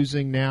again,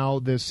 using now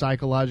this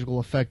psychological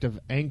effect of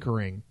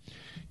anchoring,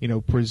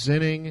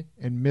 presenting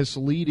and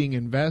misleading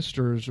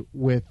investors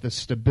with the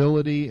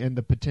stability and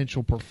the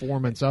potential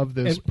performance of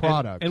this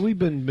product. And we've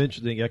been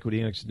mentioning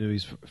equity index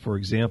annuities, for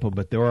example,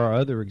 but there are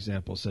other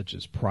examples such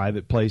as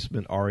private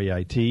placement,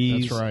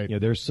 REITs. That's right.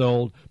 They're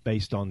sold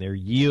based on their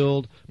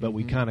yield, but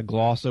we kind of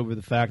gloss over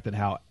the fact that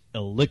how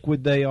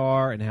illiquid they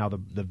are and how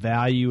the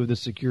value of the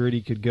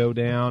security could go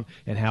down,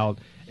 and how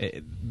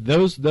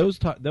those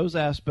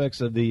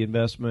aspects of the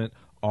investment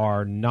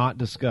are not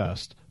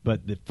discussed,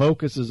 but the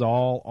focus is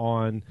all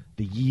on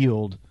the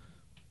yield.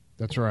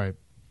 That's right.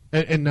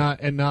 And not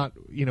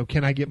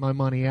can I get my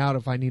money out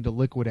if I need to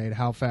liquidate?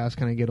 How fast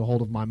can I get a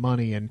hold of my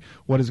money? And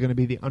what is going to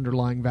be the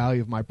underlying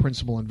value of my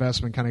principal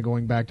investment? Kind of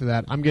going back to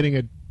that. I'm getting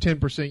a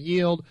 10%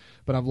 yield,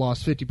 but I've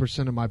lost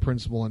 50% of my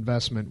principal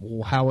investment.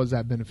 Well, how is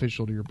that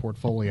beneficial to your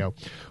portfolio?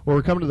 Well,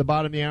 we're coming to the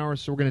bottom of the hour,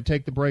 so we're going to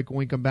take the break. When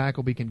we come back,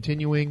 we'll be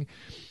continuing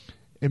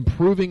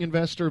improving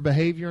investor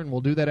behavior, and we'll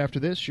do that after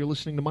this. You're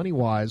listening to Money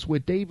Wise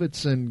with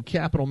Davidson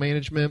Capital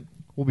Management.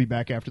 We'll be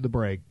back after the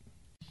break.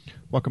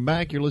 Welcome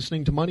back. You're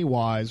listening to Money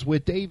Wise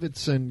with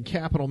Davidson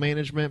Capital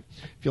Management.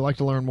 If you'd like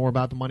to learn more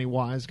about the Money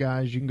Wise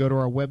guys, you can go to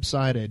our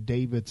website at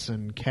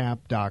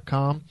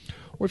davidsoncap.com.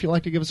 Or if you'd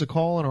like to give us a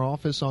call in our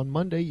office on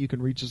Monday, you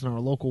can reach us in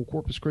our local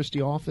Corpus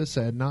Christi office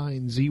at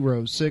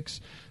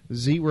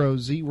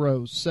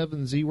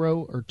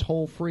 906-0070 or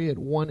toll free at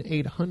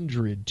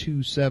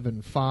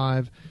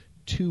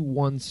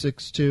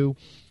 1-800-275-2162.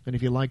 And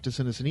if you'd like to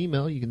send us an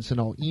email, you can send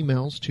all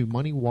emails to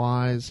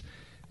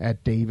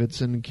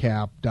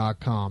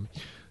moneywise@davidsoncap.com.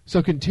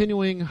 So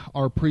continuing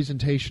our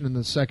presentation in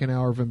the second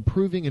hour of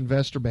improving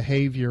investor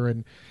behavior,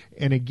 and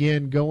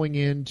again going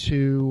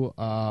into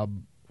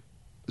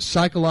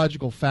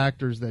psychological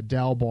factors that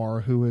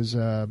Dalbar, who is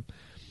a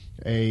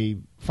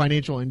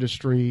financial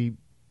industry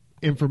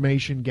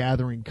information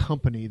gathering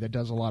company that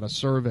does a lot of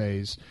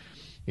surveys,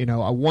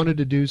 I wanted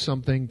to do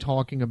something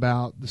talking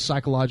about the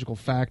psychological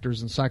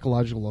factors and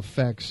psychological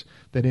effects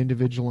that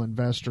individual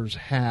investors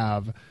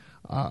have,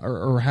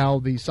 or how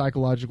the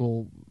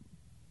psychological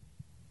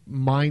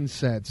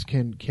mindsets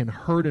can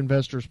hurt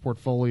investors'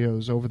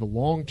 portfolios over the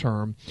long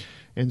term.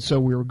 And so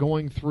we were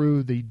going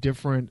through the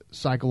different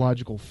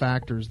psychological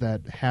factors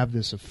that have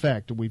this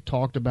effect. We've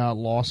talked about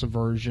loss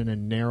aversion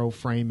and narrow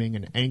framing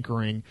and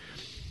anchoring.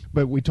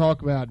 But we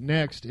talk about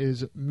next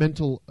is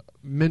mental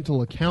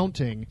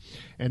accounting,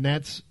 and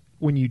that's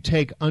when you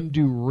take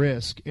undue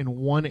risk in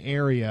one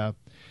area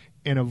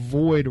and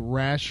avoid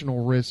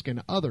rational risk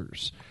in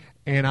others.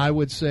 And I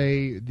would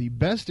say the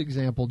best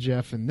example,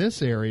 Jeff, in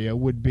this area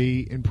would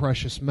be in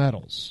precious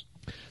metals.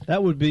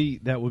 That would be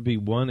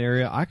one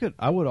area.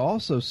 I would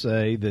also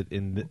say that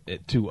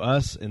to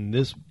us in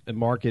this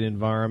market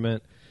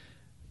environment,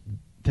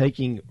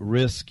 taking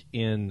risk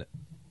in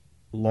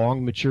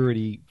long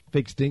maturity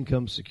fixed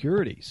income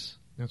securities.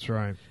 That's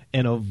right.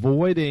 And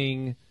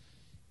avoiding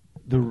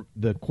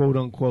the quote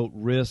unquote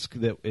risk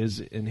that is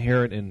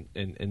inherent in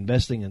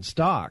investing in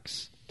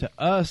stocks. To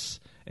us,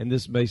 and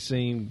this may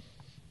seem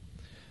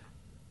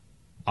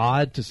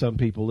odd to some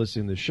people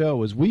listening to the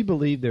show, is we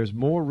believe there's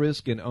more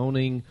risk in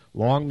owning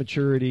long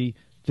maturity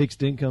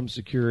fixed income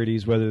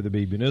securities, whether they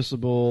be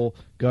municipal,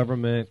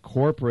 government,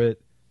 corporate,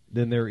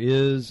 than there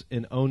is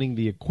in owning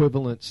the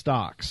equivalent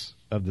stocks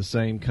of the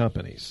same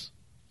companies.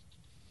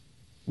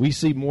 We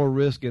see more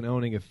risk in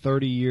owning a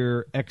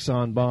 30-year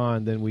Exxon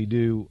bond than we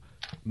do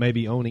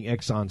maybe owning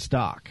Exxon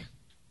stock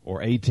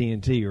or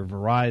AT&T or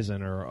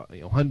Verizon or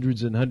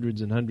hundreds and hundreds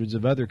and hundreds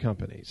of other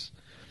companies.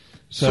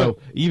 So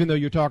even though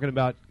you're talking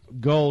about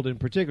gold in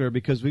particular,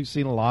 because we've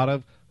seen a lot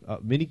of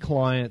many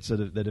clients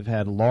that have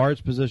had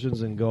large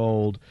positions in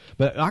gold,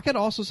 but I could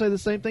also say the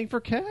same thing for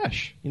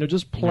cash.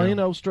 Just plain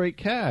old straight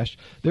cash.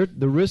 The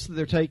risk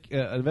that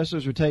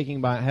investors are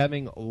taking by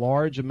having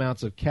large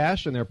amounts of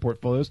cash in their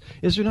portfolios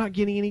is they're not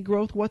getting any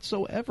growth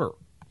whatsoever.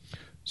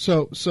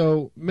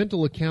 So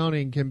mental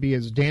accounting can be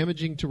as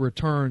damaging to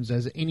returns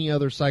as any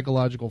other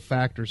psychological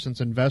factor, since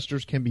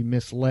investors can be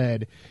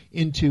misled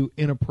into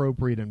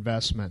inappropriate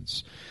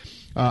investments.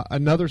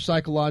 Another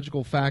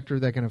psychological factor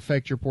that can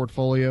affect your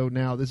portfolio,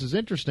 now this is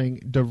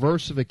interesting,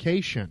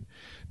 diversification.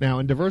 Now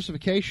in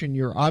diversification,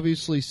 you're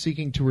obviously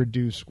seeking to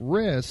reduce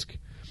risk,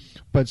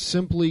 but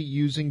simply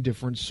using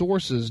different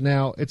sources.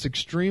 Now it's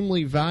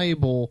extremely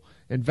valuable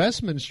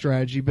investment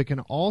strategy, but can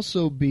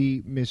also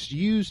be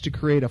misused to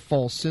create a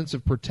false sense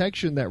of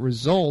protection that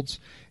results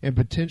in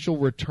potential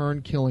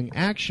return-killing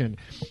action.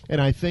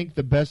 And I think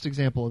the best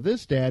example of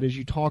this, Dad, is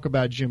you talk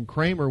about Jim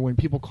Cramer when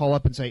people call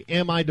up and say,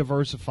 am I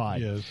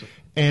diversified? Yes.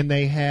 And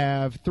they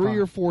have 3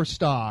 or 4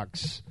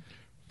 stocks.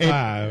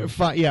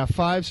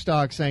 Five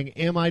stocks saying,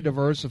 am I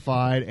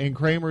diversified? And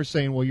Kramer's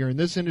saying, well, you're in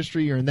this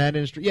industry, you're in that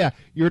industry. Yeah,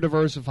 you're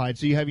diversified.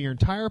 So you have your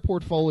entire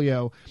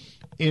portfolio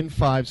in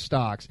 5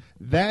 stocks.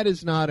 That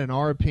is not, in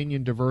our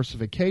opinion,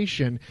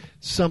 diversification.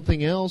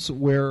 Something else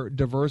where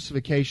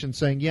diversification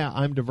saying, yeah,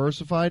 I'm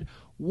diversified.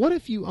 What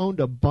if you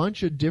owned a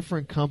bunch of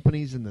different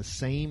companies in the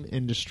same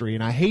industry?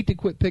 And I hate to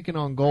quit picking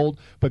on gold,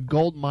 but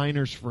gold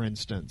miners, for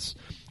instance.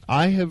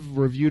 I have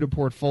reviewed a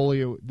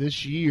portfolio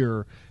this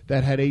year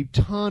that had a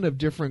ton of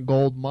different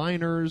gold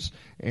miners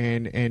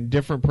and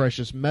different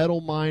precious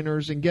metal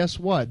miners. And guess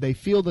what? They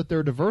feel that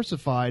they're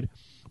diversified,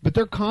 but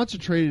they're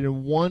concentrated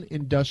in one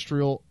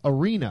industrial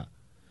arena.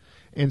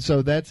 And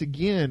so that's,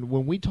 again,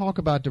 when we talk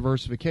about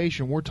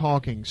diversification, we're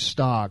talking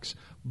stocks,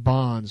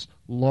 bonds,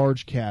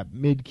 large cap,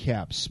 mid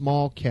cap,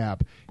 small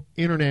cap,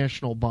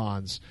 international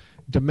bonds,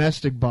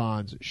 domestic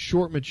bonds,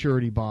 short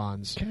maturity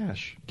bonds,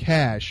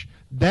 cash.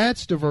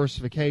 That's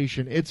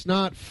diversification. It's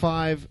not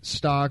 5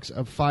 stocks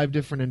of 5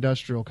 different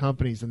industrial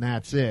companies and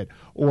that's it,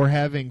 or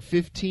having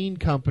 15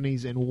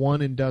 companies in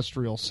one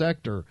industrial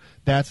sector.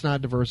 That's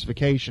not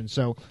diversification.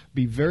 So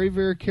be very,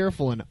 very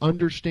careful and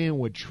understand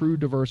what true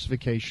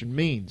diversification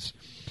means.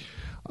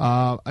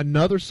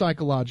 Another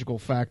psychological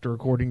factor,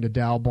 according to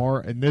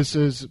Dalbar, and this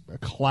is a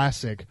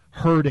classic,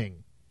 herding.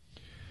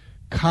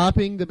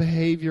 Copying the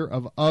behavior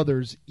of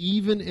others,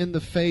 even in the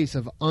face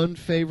of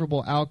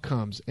unfavorable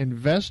outcomes.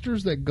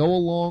 Investors that go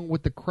along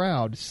with the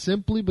crowd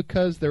simply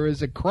because there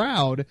is a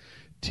crowd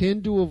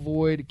tend to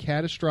avoid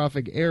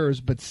catastrophic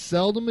errors but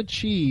seldom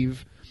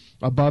achieve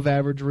above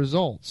average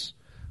results.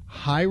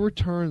 High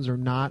returns are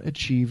not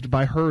achieved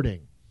by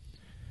herding.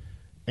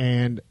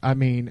 And, I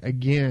mean,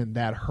 again,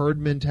 that herd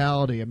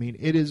mentality, I mean,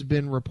 it has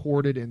been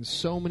reported in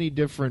so many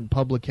different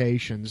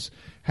publications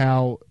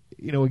how,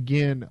 you know,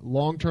 again,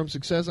 long-term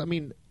success, I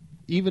mean,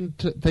 even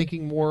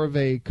thinking more of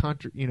a,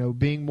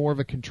 being more of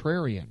a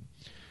contrarian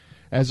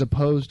as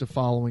opposed to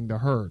following the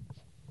herd.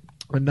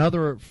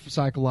 Another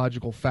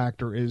psychological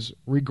factor is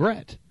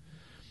regret.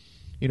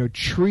 You know,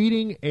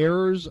 treating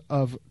errors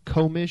of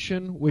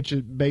commission, which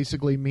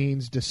basically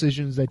means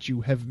decisions that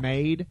you have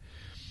made,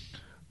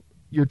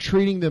 you're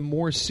treating them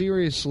more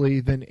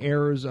seriously than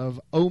errors of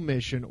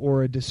omission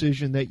or a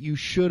decision that you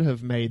should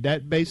have made.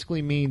 That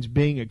basically means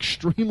being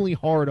extremely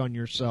hard on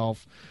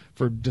yourself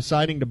for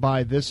deciding to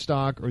buy this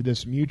stock or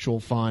this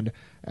mutual fund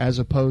as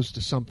opposed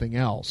to something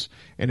else.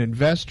 And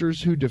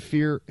investors who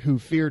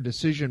fear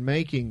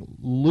decision-making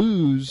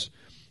lose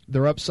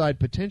their upside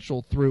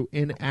potential through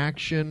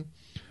inaction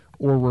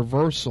or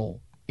reversal.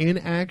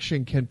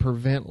 Inaction can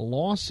prevent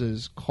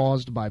losses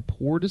caused by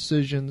poor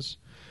decisions,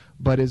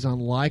 but is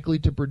unlikely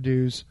to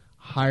produce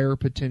higher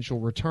potential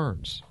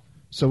returns.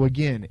 So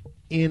again,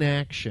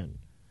 inaction.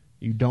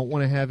 You don't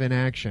want to have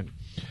inaction.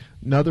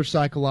 Another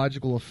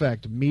psychological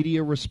effect,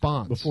 media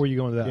response. Before you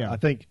go into that, yeah. I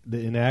think the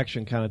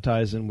inaction kind of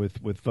ties in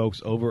with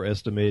folks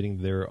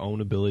overestimating their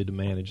own ability to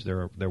manage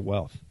their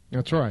wealth.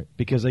 That's right.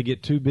 Because they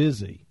get too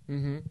busy.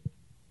 Mm-hmm.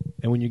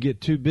 And when you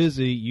get too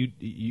busy,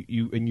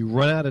 you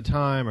run out of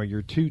time, or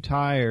you're too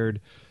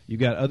tired, you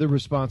got other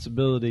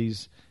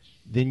responsibilities,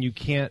 then you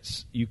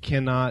can't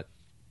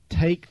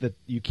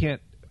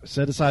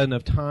set aside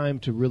enough time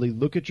to really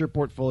look at your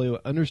portfolio,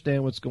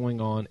 understand what's going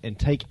on, and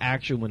take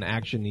action when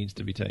action needs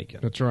to be taken.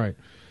 That's right.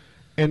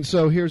 And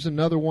so here's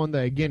another one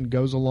that, again,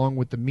 goes along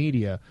with the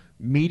media.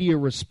 Media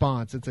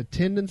response.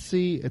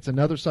 It's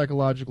another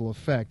psychological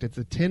effect. It's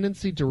a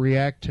tendency to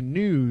react to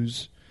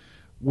news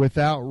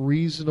without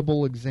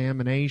reasonable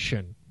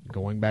examination.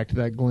 Going back to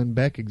that Glenn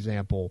Beck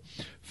example,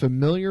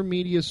 familiar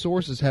media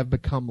sources have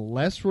become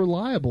less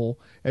reliable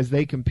as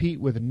they compete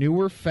with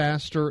newer,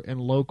 faster, and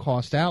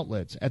low-cost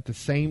outlets. At the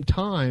same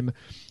time,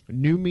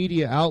 new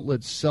media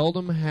outlets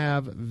seldom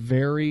have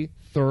very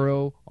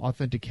thorough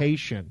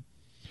authentication.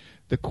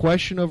 The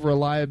question of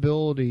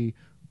reliability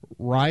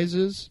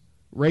raises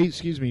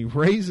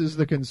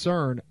the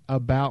concern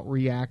about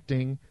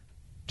reacting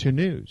to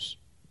news.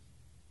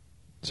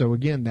 So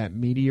again, that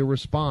media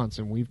response,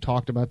 and we've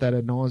talked about that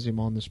ad nauseum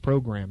on this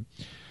program.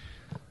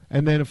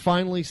 And then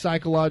finally,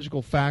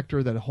 psychological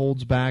factor that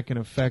holds back and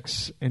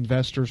affects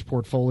investors'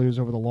 portfolios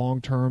over the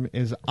long term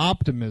is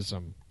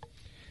optimism.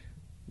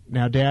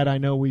 Now, Dad, I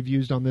know we've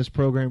used on this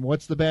program,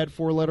 what's the bad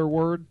 4-letter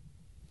word?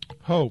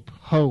 Hope.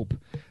 Hope.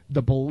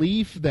 The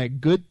belief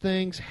that good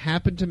things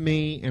happen to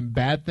me and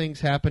bad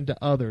things happen to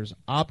others.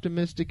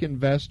 Optimistic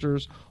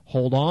investors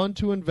hold on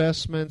to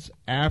investments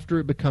after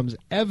it becomes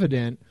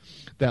evident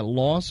that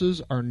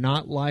losses are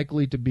not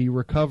likely to be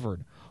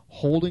recovered.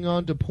 Holding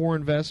on to poor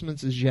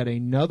investments is yet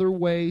another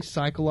way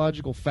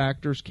psychological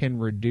factors can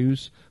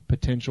reduce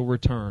potential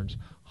returns.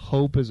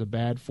 Hope is a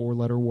bad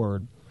 4-letter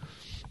word.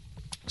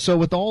 So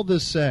with all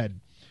this said,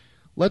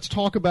 let's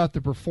talk about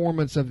the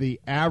performance of the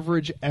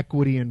average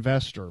equity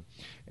investor.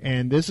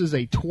 And this is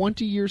a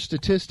 20-year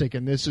statistic,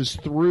 and this is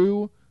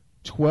through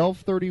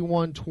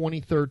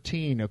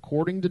 12/31/2013.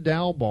 According to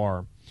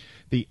Dalbar,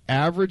 the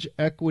average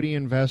equity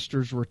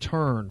investor's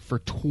return for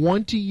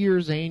 20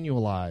 years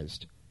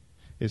annualized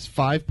is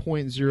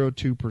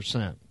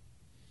 5.02%.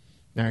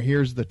 Now,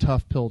 here's the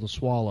tough pill to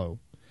swallow.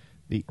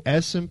 The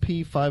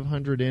S&P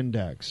 500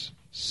 index,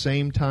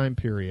 same time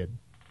period,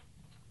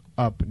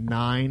 up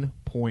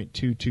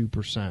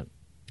 9.22%,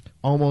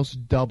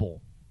 almost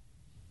double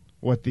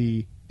what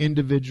the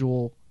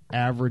individual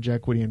average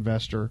equity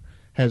investor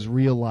has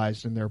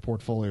realized in their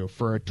portfolio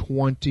for a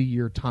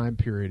 20-year time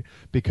period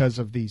because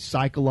of the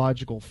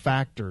psychological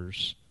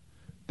factors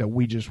that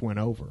we just went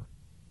over.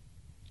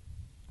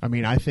 I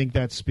mean, I think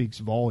that speaks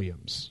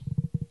volumes.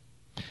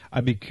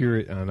 I'd be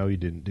curious, I know you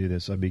didn't do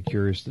this, I'd be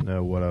curious to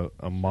know what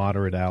a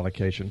moderate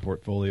allocation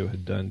portfolio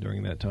had done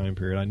during that time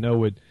period. I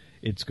know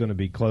it's going to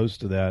be close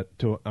to that.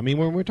 I mean,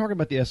 when we're talking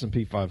about the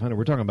S&P 500,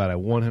 we're talking about a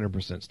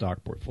 100%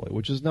 stock portfolio,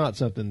 which is not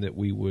something that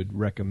we would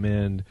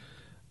recommend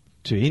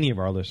to any of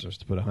our listeners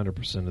to put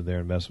 100% of their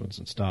investments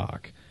in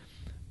stock.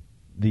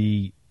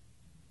 The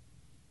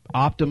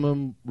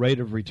optimum rate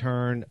of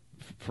return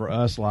for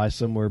us lies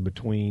somewhere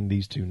between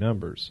these two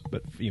numbers,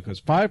 but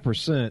because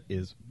 5%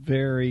 is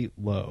very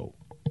low.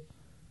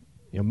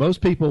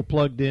 Most people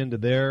plugged into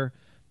their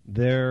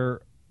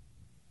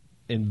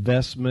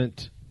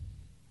investment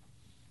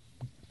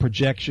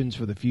projections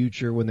for the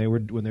future when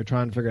they're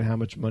trying to figure out how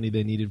much money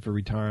they needed for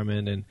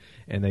retirement,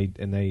 and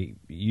they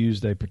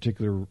used a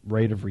particular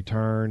rate of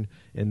return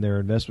in their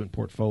investment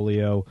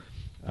portfolio.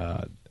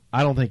 I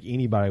don't think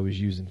anybody was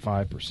using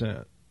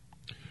 5%.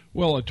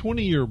 Well, a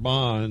 20-year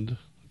bond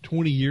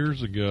 20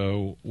 years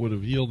ago would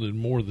have yielded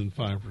more than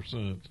 5%.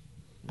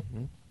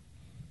 Mm-hmm.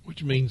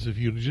 Which means if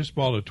you'd just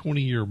bought a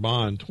 20-year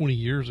bond 20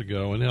 years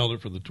ago and held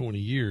it for the 20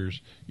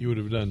 years, you would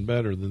have done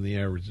better than the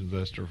average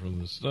investor from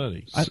the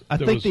study. I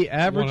think the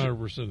average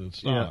 100% in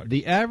stock.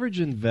 The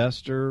average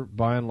investor,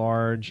 by and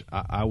large,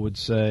 I would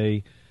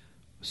say,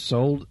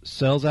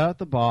 sells out at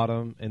the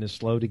bottom and is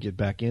slow to get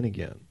back in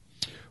again.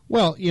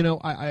 Well,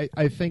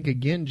 I think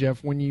again,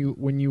 Jeff, when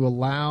you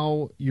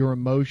allow your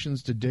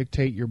emotions to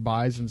dictate your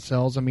buys and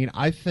sells, I mean,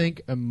 I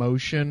think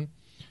emotion,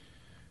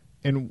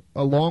 and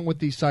along with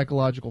these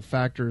psychological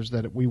factors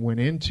that we went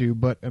into,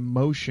 but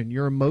emotion,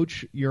 your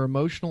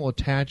emotional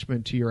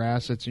attachment to your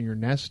assets and your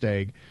nest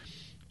egg,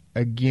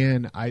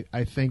 again,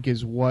 I think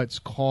is what's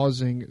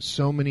causing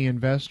so many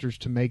investors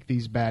to make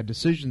these bad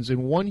decisions.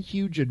 And one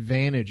huge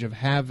advantage of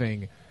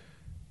having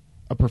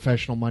a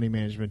professional money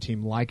management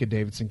team like a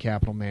Davidson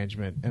Capital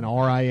Management, an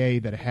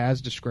RIA that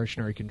has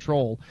discretionary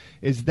control,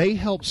 is they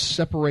help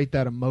separate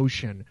that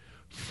emotion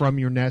from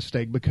your nest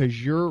egg,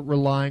 because you're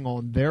relying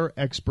on their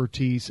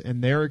expertise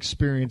and their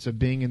experience of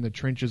being in the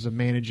trenches of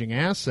managing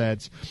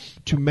assets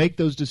to make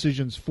those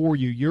decisions for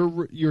you.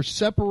 You're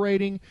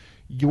separating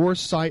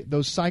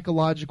those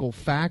psychological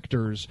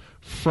factors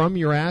from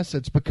your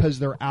assets because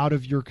they're out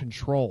of your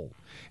control.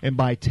 And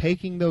by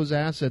taking those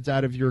assets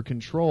out of your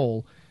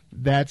control,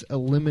 it's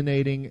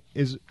eliminating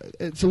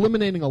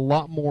a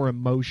lot more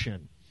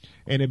emotion,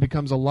 and it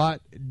becomes a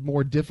lot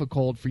more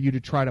difficult for you to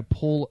try to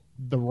pull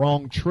the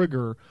wrong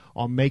trigger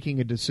on making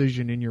a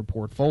decision in your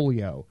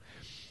portfolio.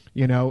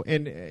 Again,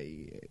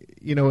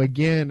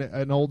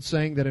 an old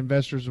saying that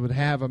investors would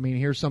have, I mean,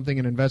 here's something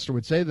an investor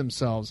would say to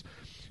themselves,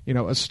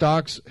 a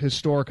stock's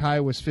historic high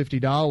was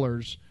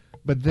 $50,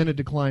 but then it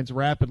declines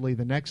rapidly.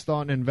 The next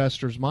thought in an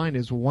investor's mind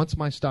is, well, once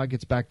my stock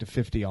gets back to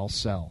 50, I'll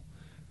sell.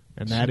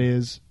 And that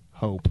is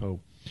hope.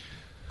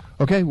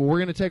 Okay, well, we're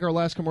going to take our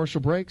last commercial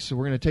break, so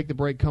we're going to take the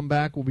break, come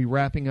back. We'll be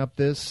wrapping up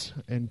this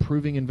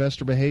improving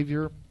investor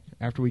behavior.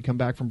 After we come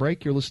back from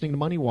break, you're listening to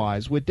Money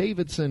Wise with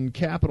Davidson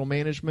Capital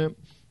Management.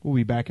 We'll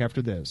be back after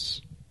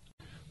this.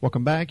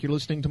 Welcome back. You're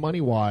listening to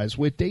Money Wise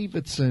with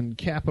Davidson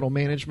Capital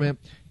Management.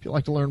 If you'd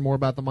like to learn more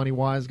about the Money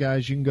Wise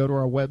guys, you can go to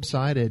our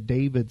website at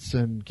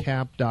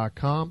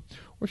davidsoncap.com.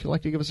 Or if you'd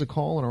like to give us a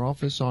call in our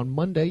office on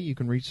Monday, you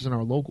can reach us in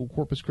our local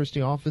Corpus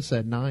Christi office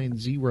at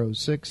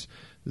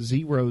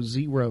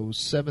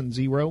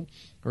 906-0070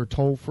 or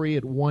toll free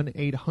at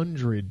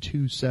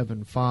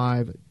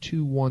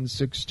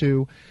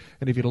 1-800-275-2162.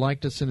 And if you'd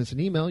like to send us an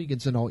email, you can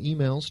send all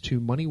emails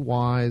to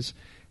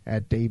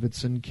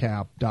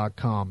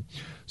moneywise@davidsoncap.com.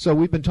 So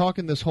we've been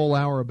talking this whole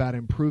hour about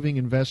improving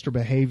investor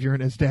behavior,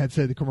 and as Dad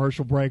said, the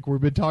commercial break,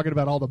 we've been talking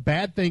about all the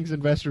bad things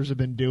investors have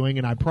been doing,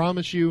 and I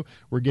promise you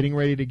we're getting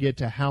ready to get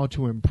to how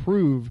to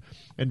improve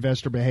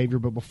investor behavior.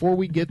 But before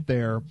we get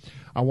there,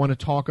 I want to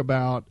talk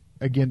about,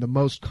 again, the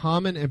most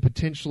common and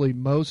potentially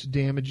most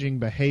damaging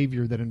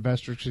behavior that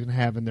investors can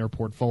have in their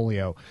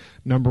portfolio.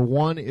 Number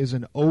one is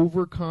an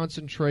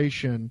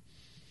over-concentration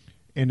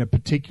in a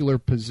particular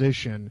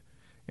position,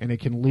 and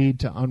it can lead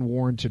to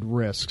unwarranted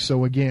risk.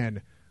 So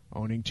again,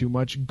 owning too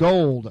much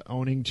gold,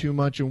 owning too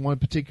much in one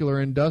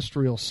particular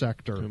industrial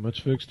sector. Too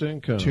much fixed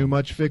income. Too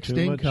much fixed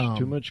income.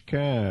 Too much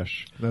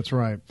cash. That's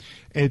right.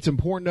 It's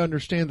important to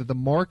understand that the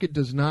market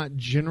does not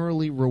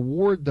generally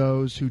reward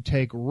those who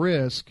take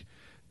risk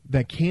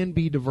that can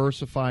be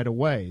diversified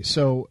away.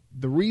 So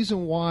the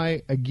reason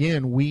why,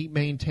 again, we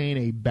maintain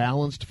a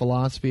balanced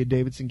philosophy at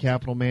Davidson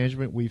Capital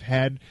Management, we've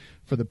had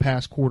for the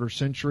past quarter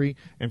century,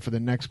 and for the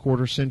next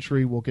quarter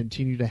century, we'll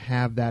continue to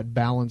have that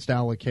balanced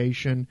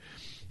allocation.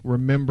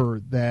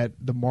 Remember that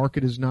the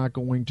market is not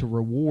going to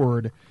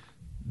reward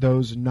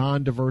those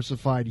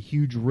non-diversified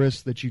huge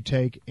risks that you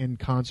take in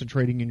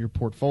concentrating in your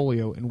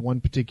portfolio in one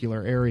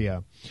particular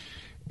area.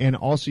 And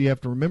also you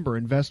have to remember,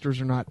 investors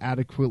are not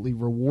adequately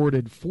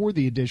rewarded for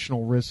the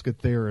additional risk that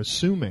they're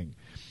assuming.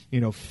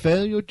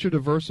 Failure to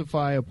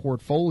diversify a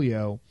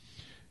portfolio,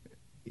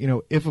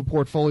 if a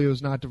portfolio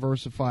is not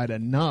diversified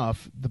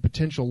enough, the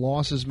potential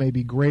losses may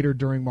be greater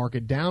during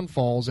market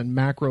downfalls and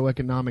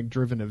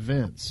macroeconomic-driven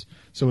events.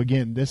 So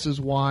again, this is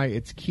why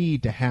it's key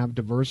to have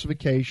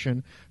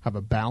diversification, have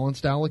a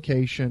balanced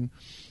allocation,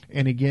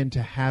 and again,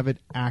 to have it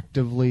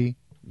actively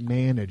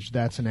managed.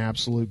 That's an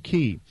absolute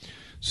key.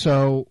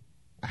 So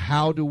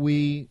how do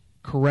we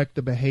correct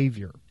the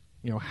behavior?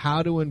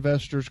 How do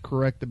investors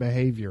correct the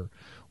behavior?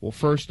 Well,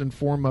 first and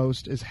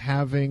foremost is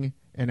having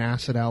an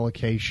asset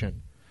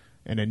allocation,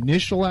 an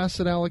initial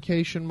asset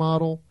allocation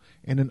model,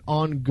 and an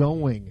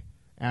ongoing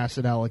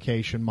asset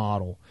allocation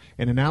model,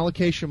 and an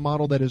allocation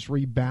model that is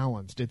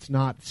rebalanced. It's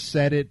not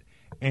set it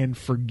and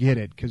forget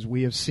it, because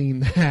we have seen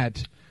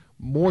that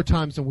more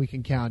times than we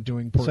can count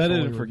doing portfolio Set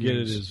it and forget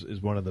reviews. it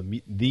is one of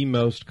the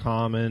most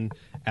common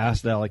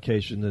asset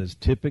allocation that is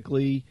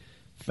typically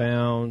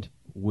found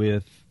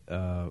with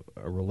a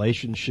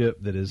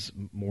relationship that is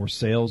more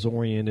sales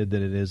oriented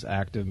than it is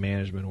active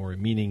management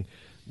oriented, meaning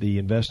the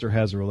investor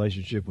has a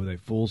relationship with a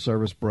full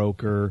service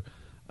broker.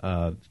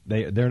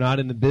 They're not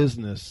in the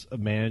business of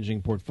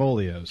managing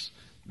portfolios.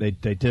 They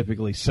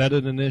typically set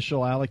an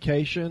initial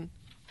allocation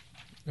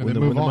when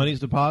the money's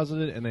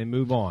deposited, and they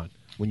move on.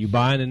 When you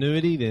buy an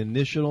annuity, the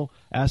initial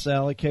asset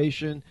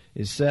allocation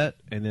is set,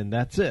 and then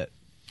that's it.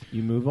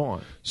 You move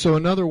on. So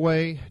another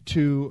way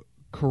to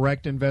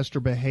correct investor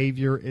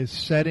behavior is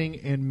setting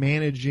and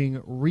managing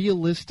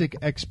realistic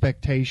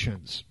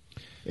expectations.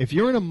 If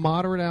you're in a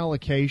moderate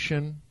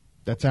allocation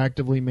that's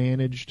actively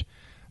managed,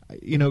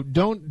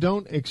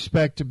 don't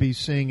expect to be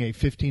seeing a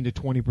 15 to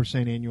 20%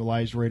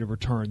 annualized rate of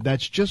return.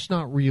 That's just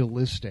not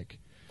realistic.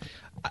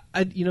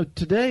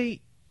 Today,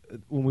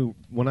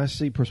 when I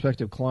see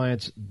prospective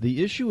clients,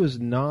 the issue is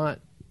not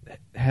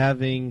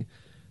having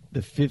the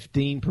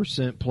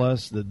 15%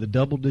 plus, the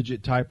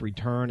double-digit type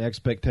return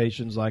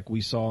expectations like we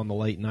saw in the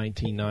late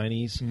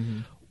 1990s. Mm-hmm.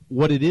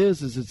 What it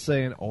is it's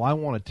saying, I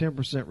want a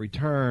 10%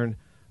 return,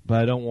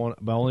 but I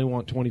only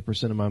want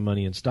 20% of my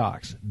money in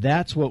stocks.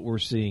 That's what we're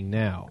seeing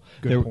now.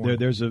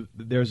 There's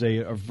a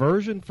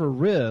aversion for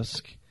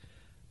risk,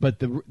 but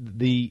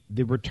the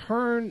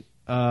return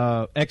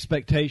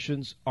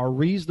expectations are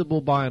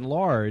reasonable by and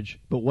large,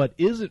 but what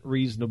isn't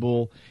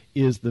reasonable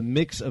is the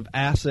mix of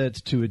assets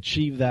to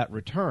achieve that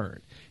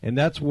return. And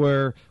that's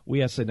where we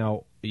have to say,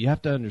 now, you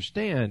have to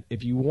understand,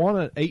 if you want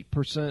an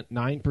 8%,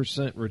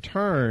 9%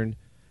 return,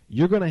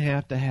 you're going to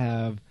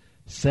have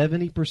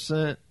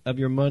 70% of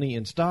your money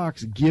in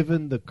stocks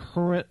given the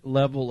current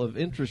level of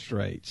interest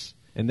rates.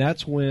 And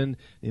that's when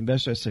the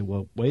investors say,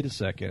 well, wait a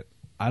second,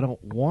 I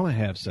don't want to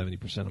have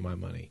 70% of my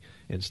money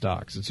in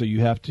stocks. And so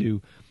you have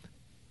to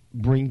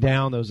bring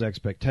down those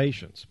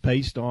expectations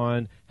based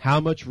on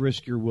how much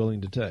risk you're willing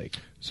to take.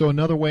 So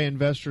another way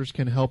investors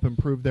can help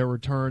improve their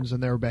returns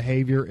and their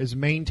behavior is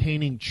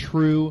maintaining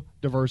true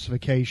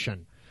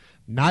diversification.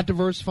 Not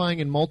diversifying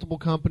in multiple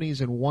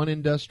companies in one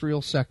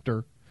industrial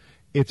sector.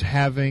 It's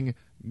having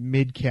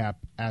mid-cap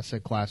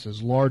asset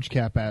classes,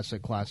 large-cap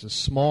asset classes,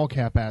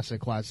 small-cap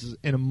asset classes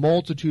in a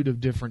multitude of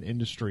different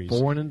industries.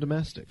 Foreign and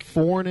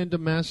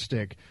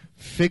domestic,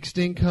 fixed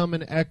income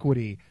and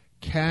equity,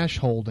 cash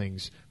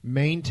holdings.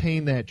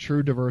 Maintain that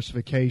true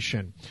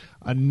diversification.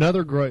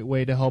 Another great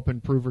way to help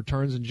improve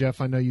returns, and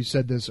Jeff, I know you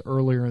said this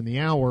earlier in the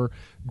hour,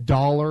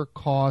 dollar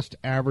cost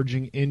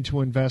averaging into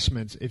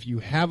investments. If you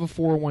have a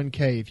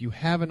 401k, if you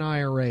have an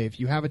IRA, if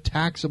you have a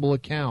taxable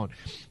account,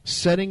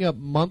 setting up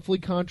monthly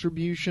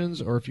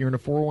contributions, or if you're in a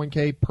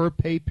 401k, per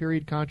pay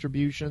period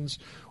contributions.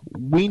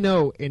 We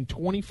know in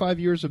 25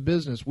 years of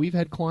business, we've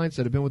had clients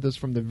that have been with us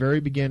from the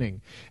very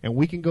beginning, and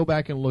we can go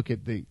back and look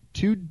at the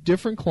two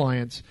different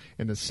clients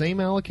in the same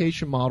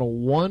allocation model.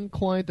 One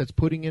client that's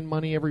putting in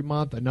money every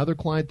month, another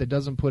client that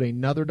doesn't put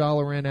another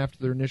dollar in after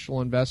their initial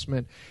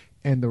investment,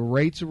 and the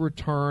rates of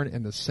return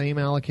in the same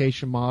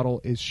allocation model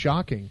is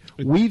shocking.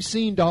 We've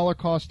seen dollar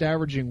cost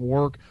averaging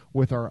work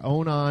with our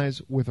own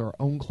eyes, with our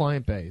own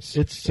client base.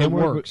 It's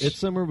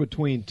somewhere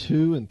between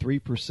 2 and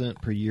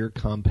 3% per year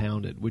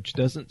compounded, which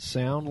doesn't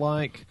sound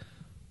like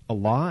a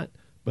lot,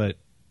 but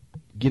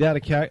get out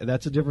of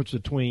that's the difference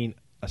between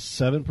a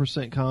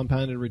 7%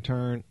 compounded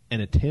return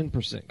and a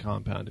 10%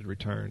 compounded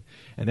return.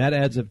 And that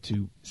adds up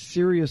to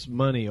serious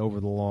money over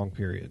the long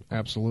period.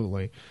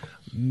 Absolutely.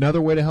 Another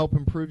way to help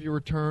improve your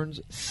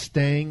returns,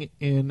 staying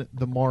in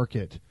the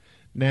market.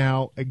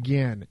 Now,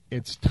 again,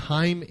 it's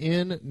time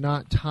in,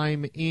 not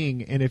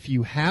time-ing. And if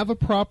you have a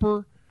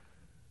proper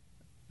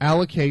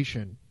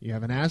allocation. You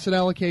have an asset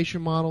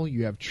allocation model,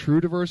 you have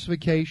true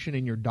diversification,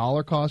 and your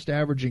dollar cost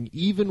averaging,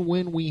 even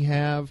when we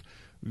have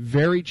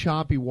very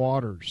choppy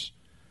waters.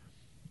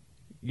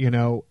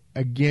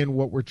 Again,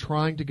 what we're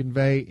trying to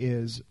convey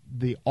is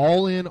the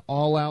all-in,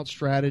 all-out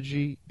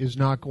strategy is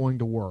not going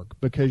to work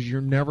because you're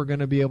never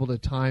going to be able to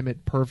time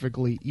it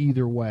perfectly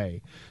either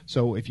way.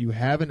 So if you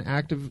have an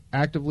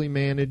actively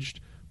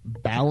managed,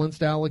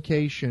 balanced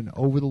allocation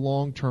over the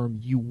long term,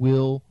 you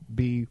will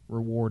be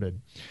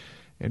rewarded.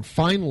 And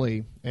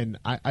finally, and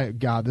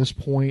God, this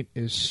point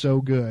is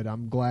so good.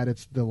 I'm glad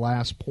it's the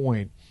last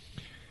point.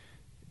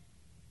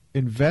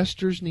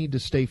 Investors need to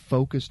stay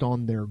focused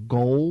on their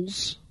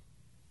goals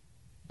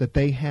that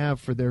they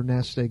have for their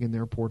nest egg in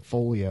their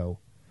portfolio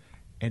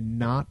and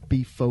not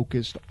be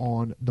focused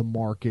on the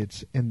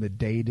markets and the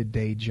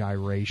day-to-day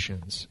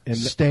gyrations. And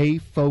stay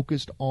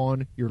focused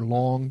on your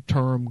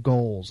long-term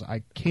goals.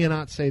 I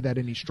cannot say that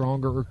any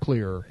stronger or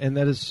clearer. And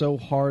that is so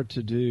hard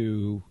to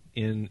do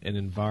in an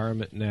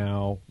environment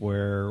now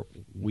where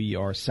we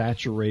are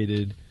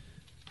saturated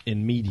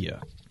in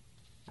media.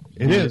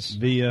 It is.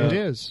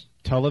 Via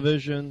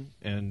television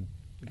and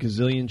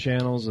gazillion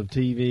channels of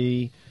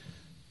TV,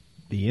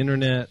 the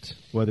internet,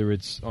 whether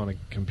it's on a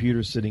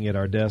computer sitting at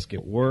our desk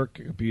at work,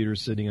 a computer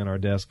sitting on our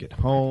desk at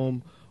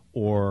home,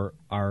 or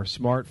our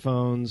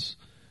smartphones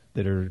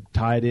that are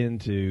tied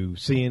into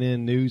CNN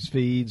news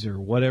feeds or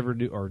whatever,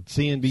 or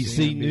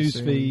CNBC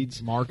news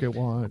feeds. Market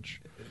Watch.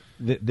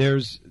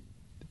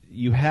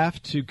 You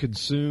have to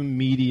consume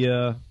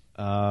media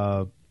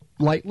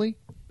lightly.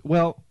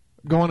 Well,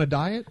 go on a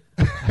diet.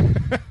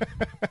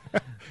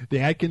 The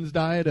Atkins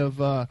diet of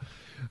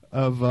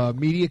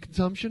media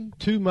consumption.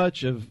 Too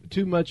much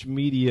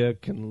media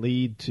can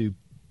lead to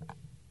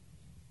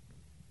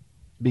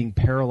being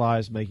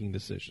paralyzed making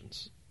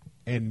decisions.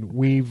 And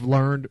we've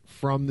learned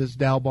from this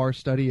Dalbar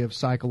study of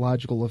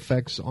psychological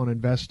effects on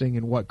investing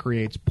and what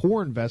creates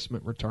poor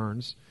investment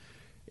returns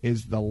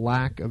is the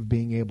lack of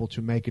being able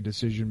to make a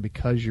decision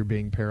because you're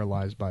being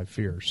paralyzed by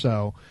fear.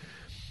 So,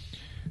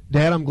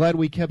 Dad, I'm glad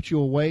we kept you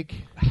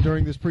awake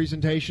during this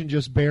presentation,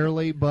 just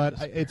barely, but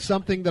it's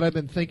something that I've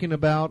been thinking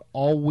about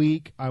all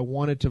week. I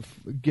wanted to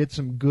get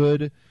some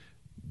good,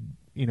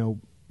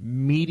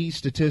 meaty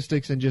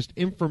statistics and just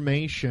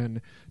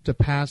information to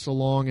pass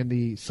along and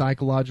the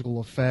psychological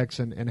effects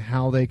and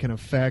how they can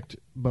affect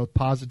both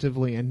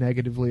positively and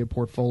negatively a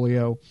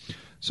portfolio.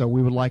 So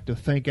we would like to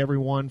thank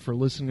everyone for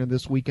listening to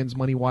this weekend's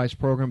Money Wise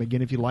program.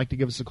 Again, if you'd like to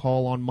give us a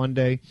call on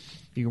Monday,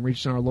 you can reach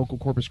us in our local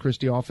Corpus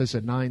Christi office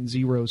at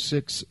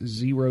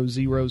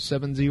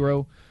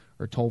 906-0070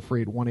 or toll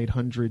free at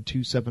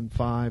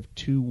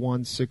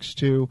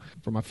 1-800-275-2162.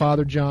 For my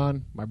father,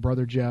 John, my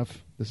brother,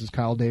 Jeff, this is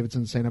Kyle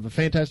Davidson saying have a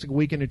fantastic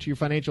weekend into your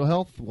financial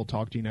health. We'll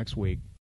talk to you next week.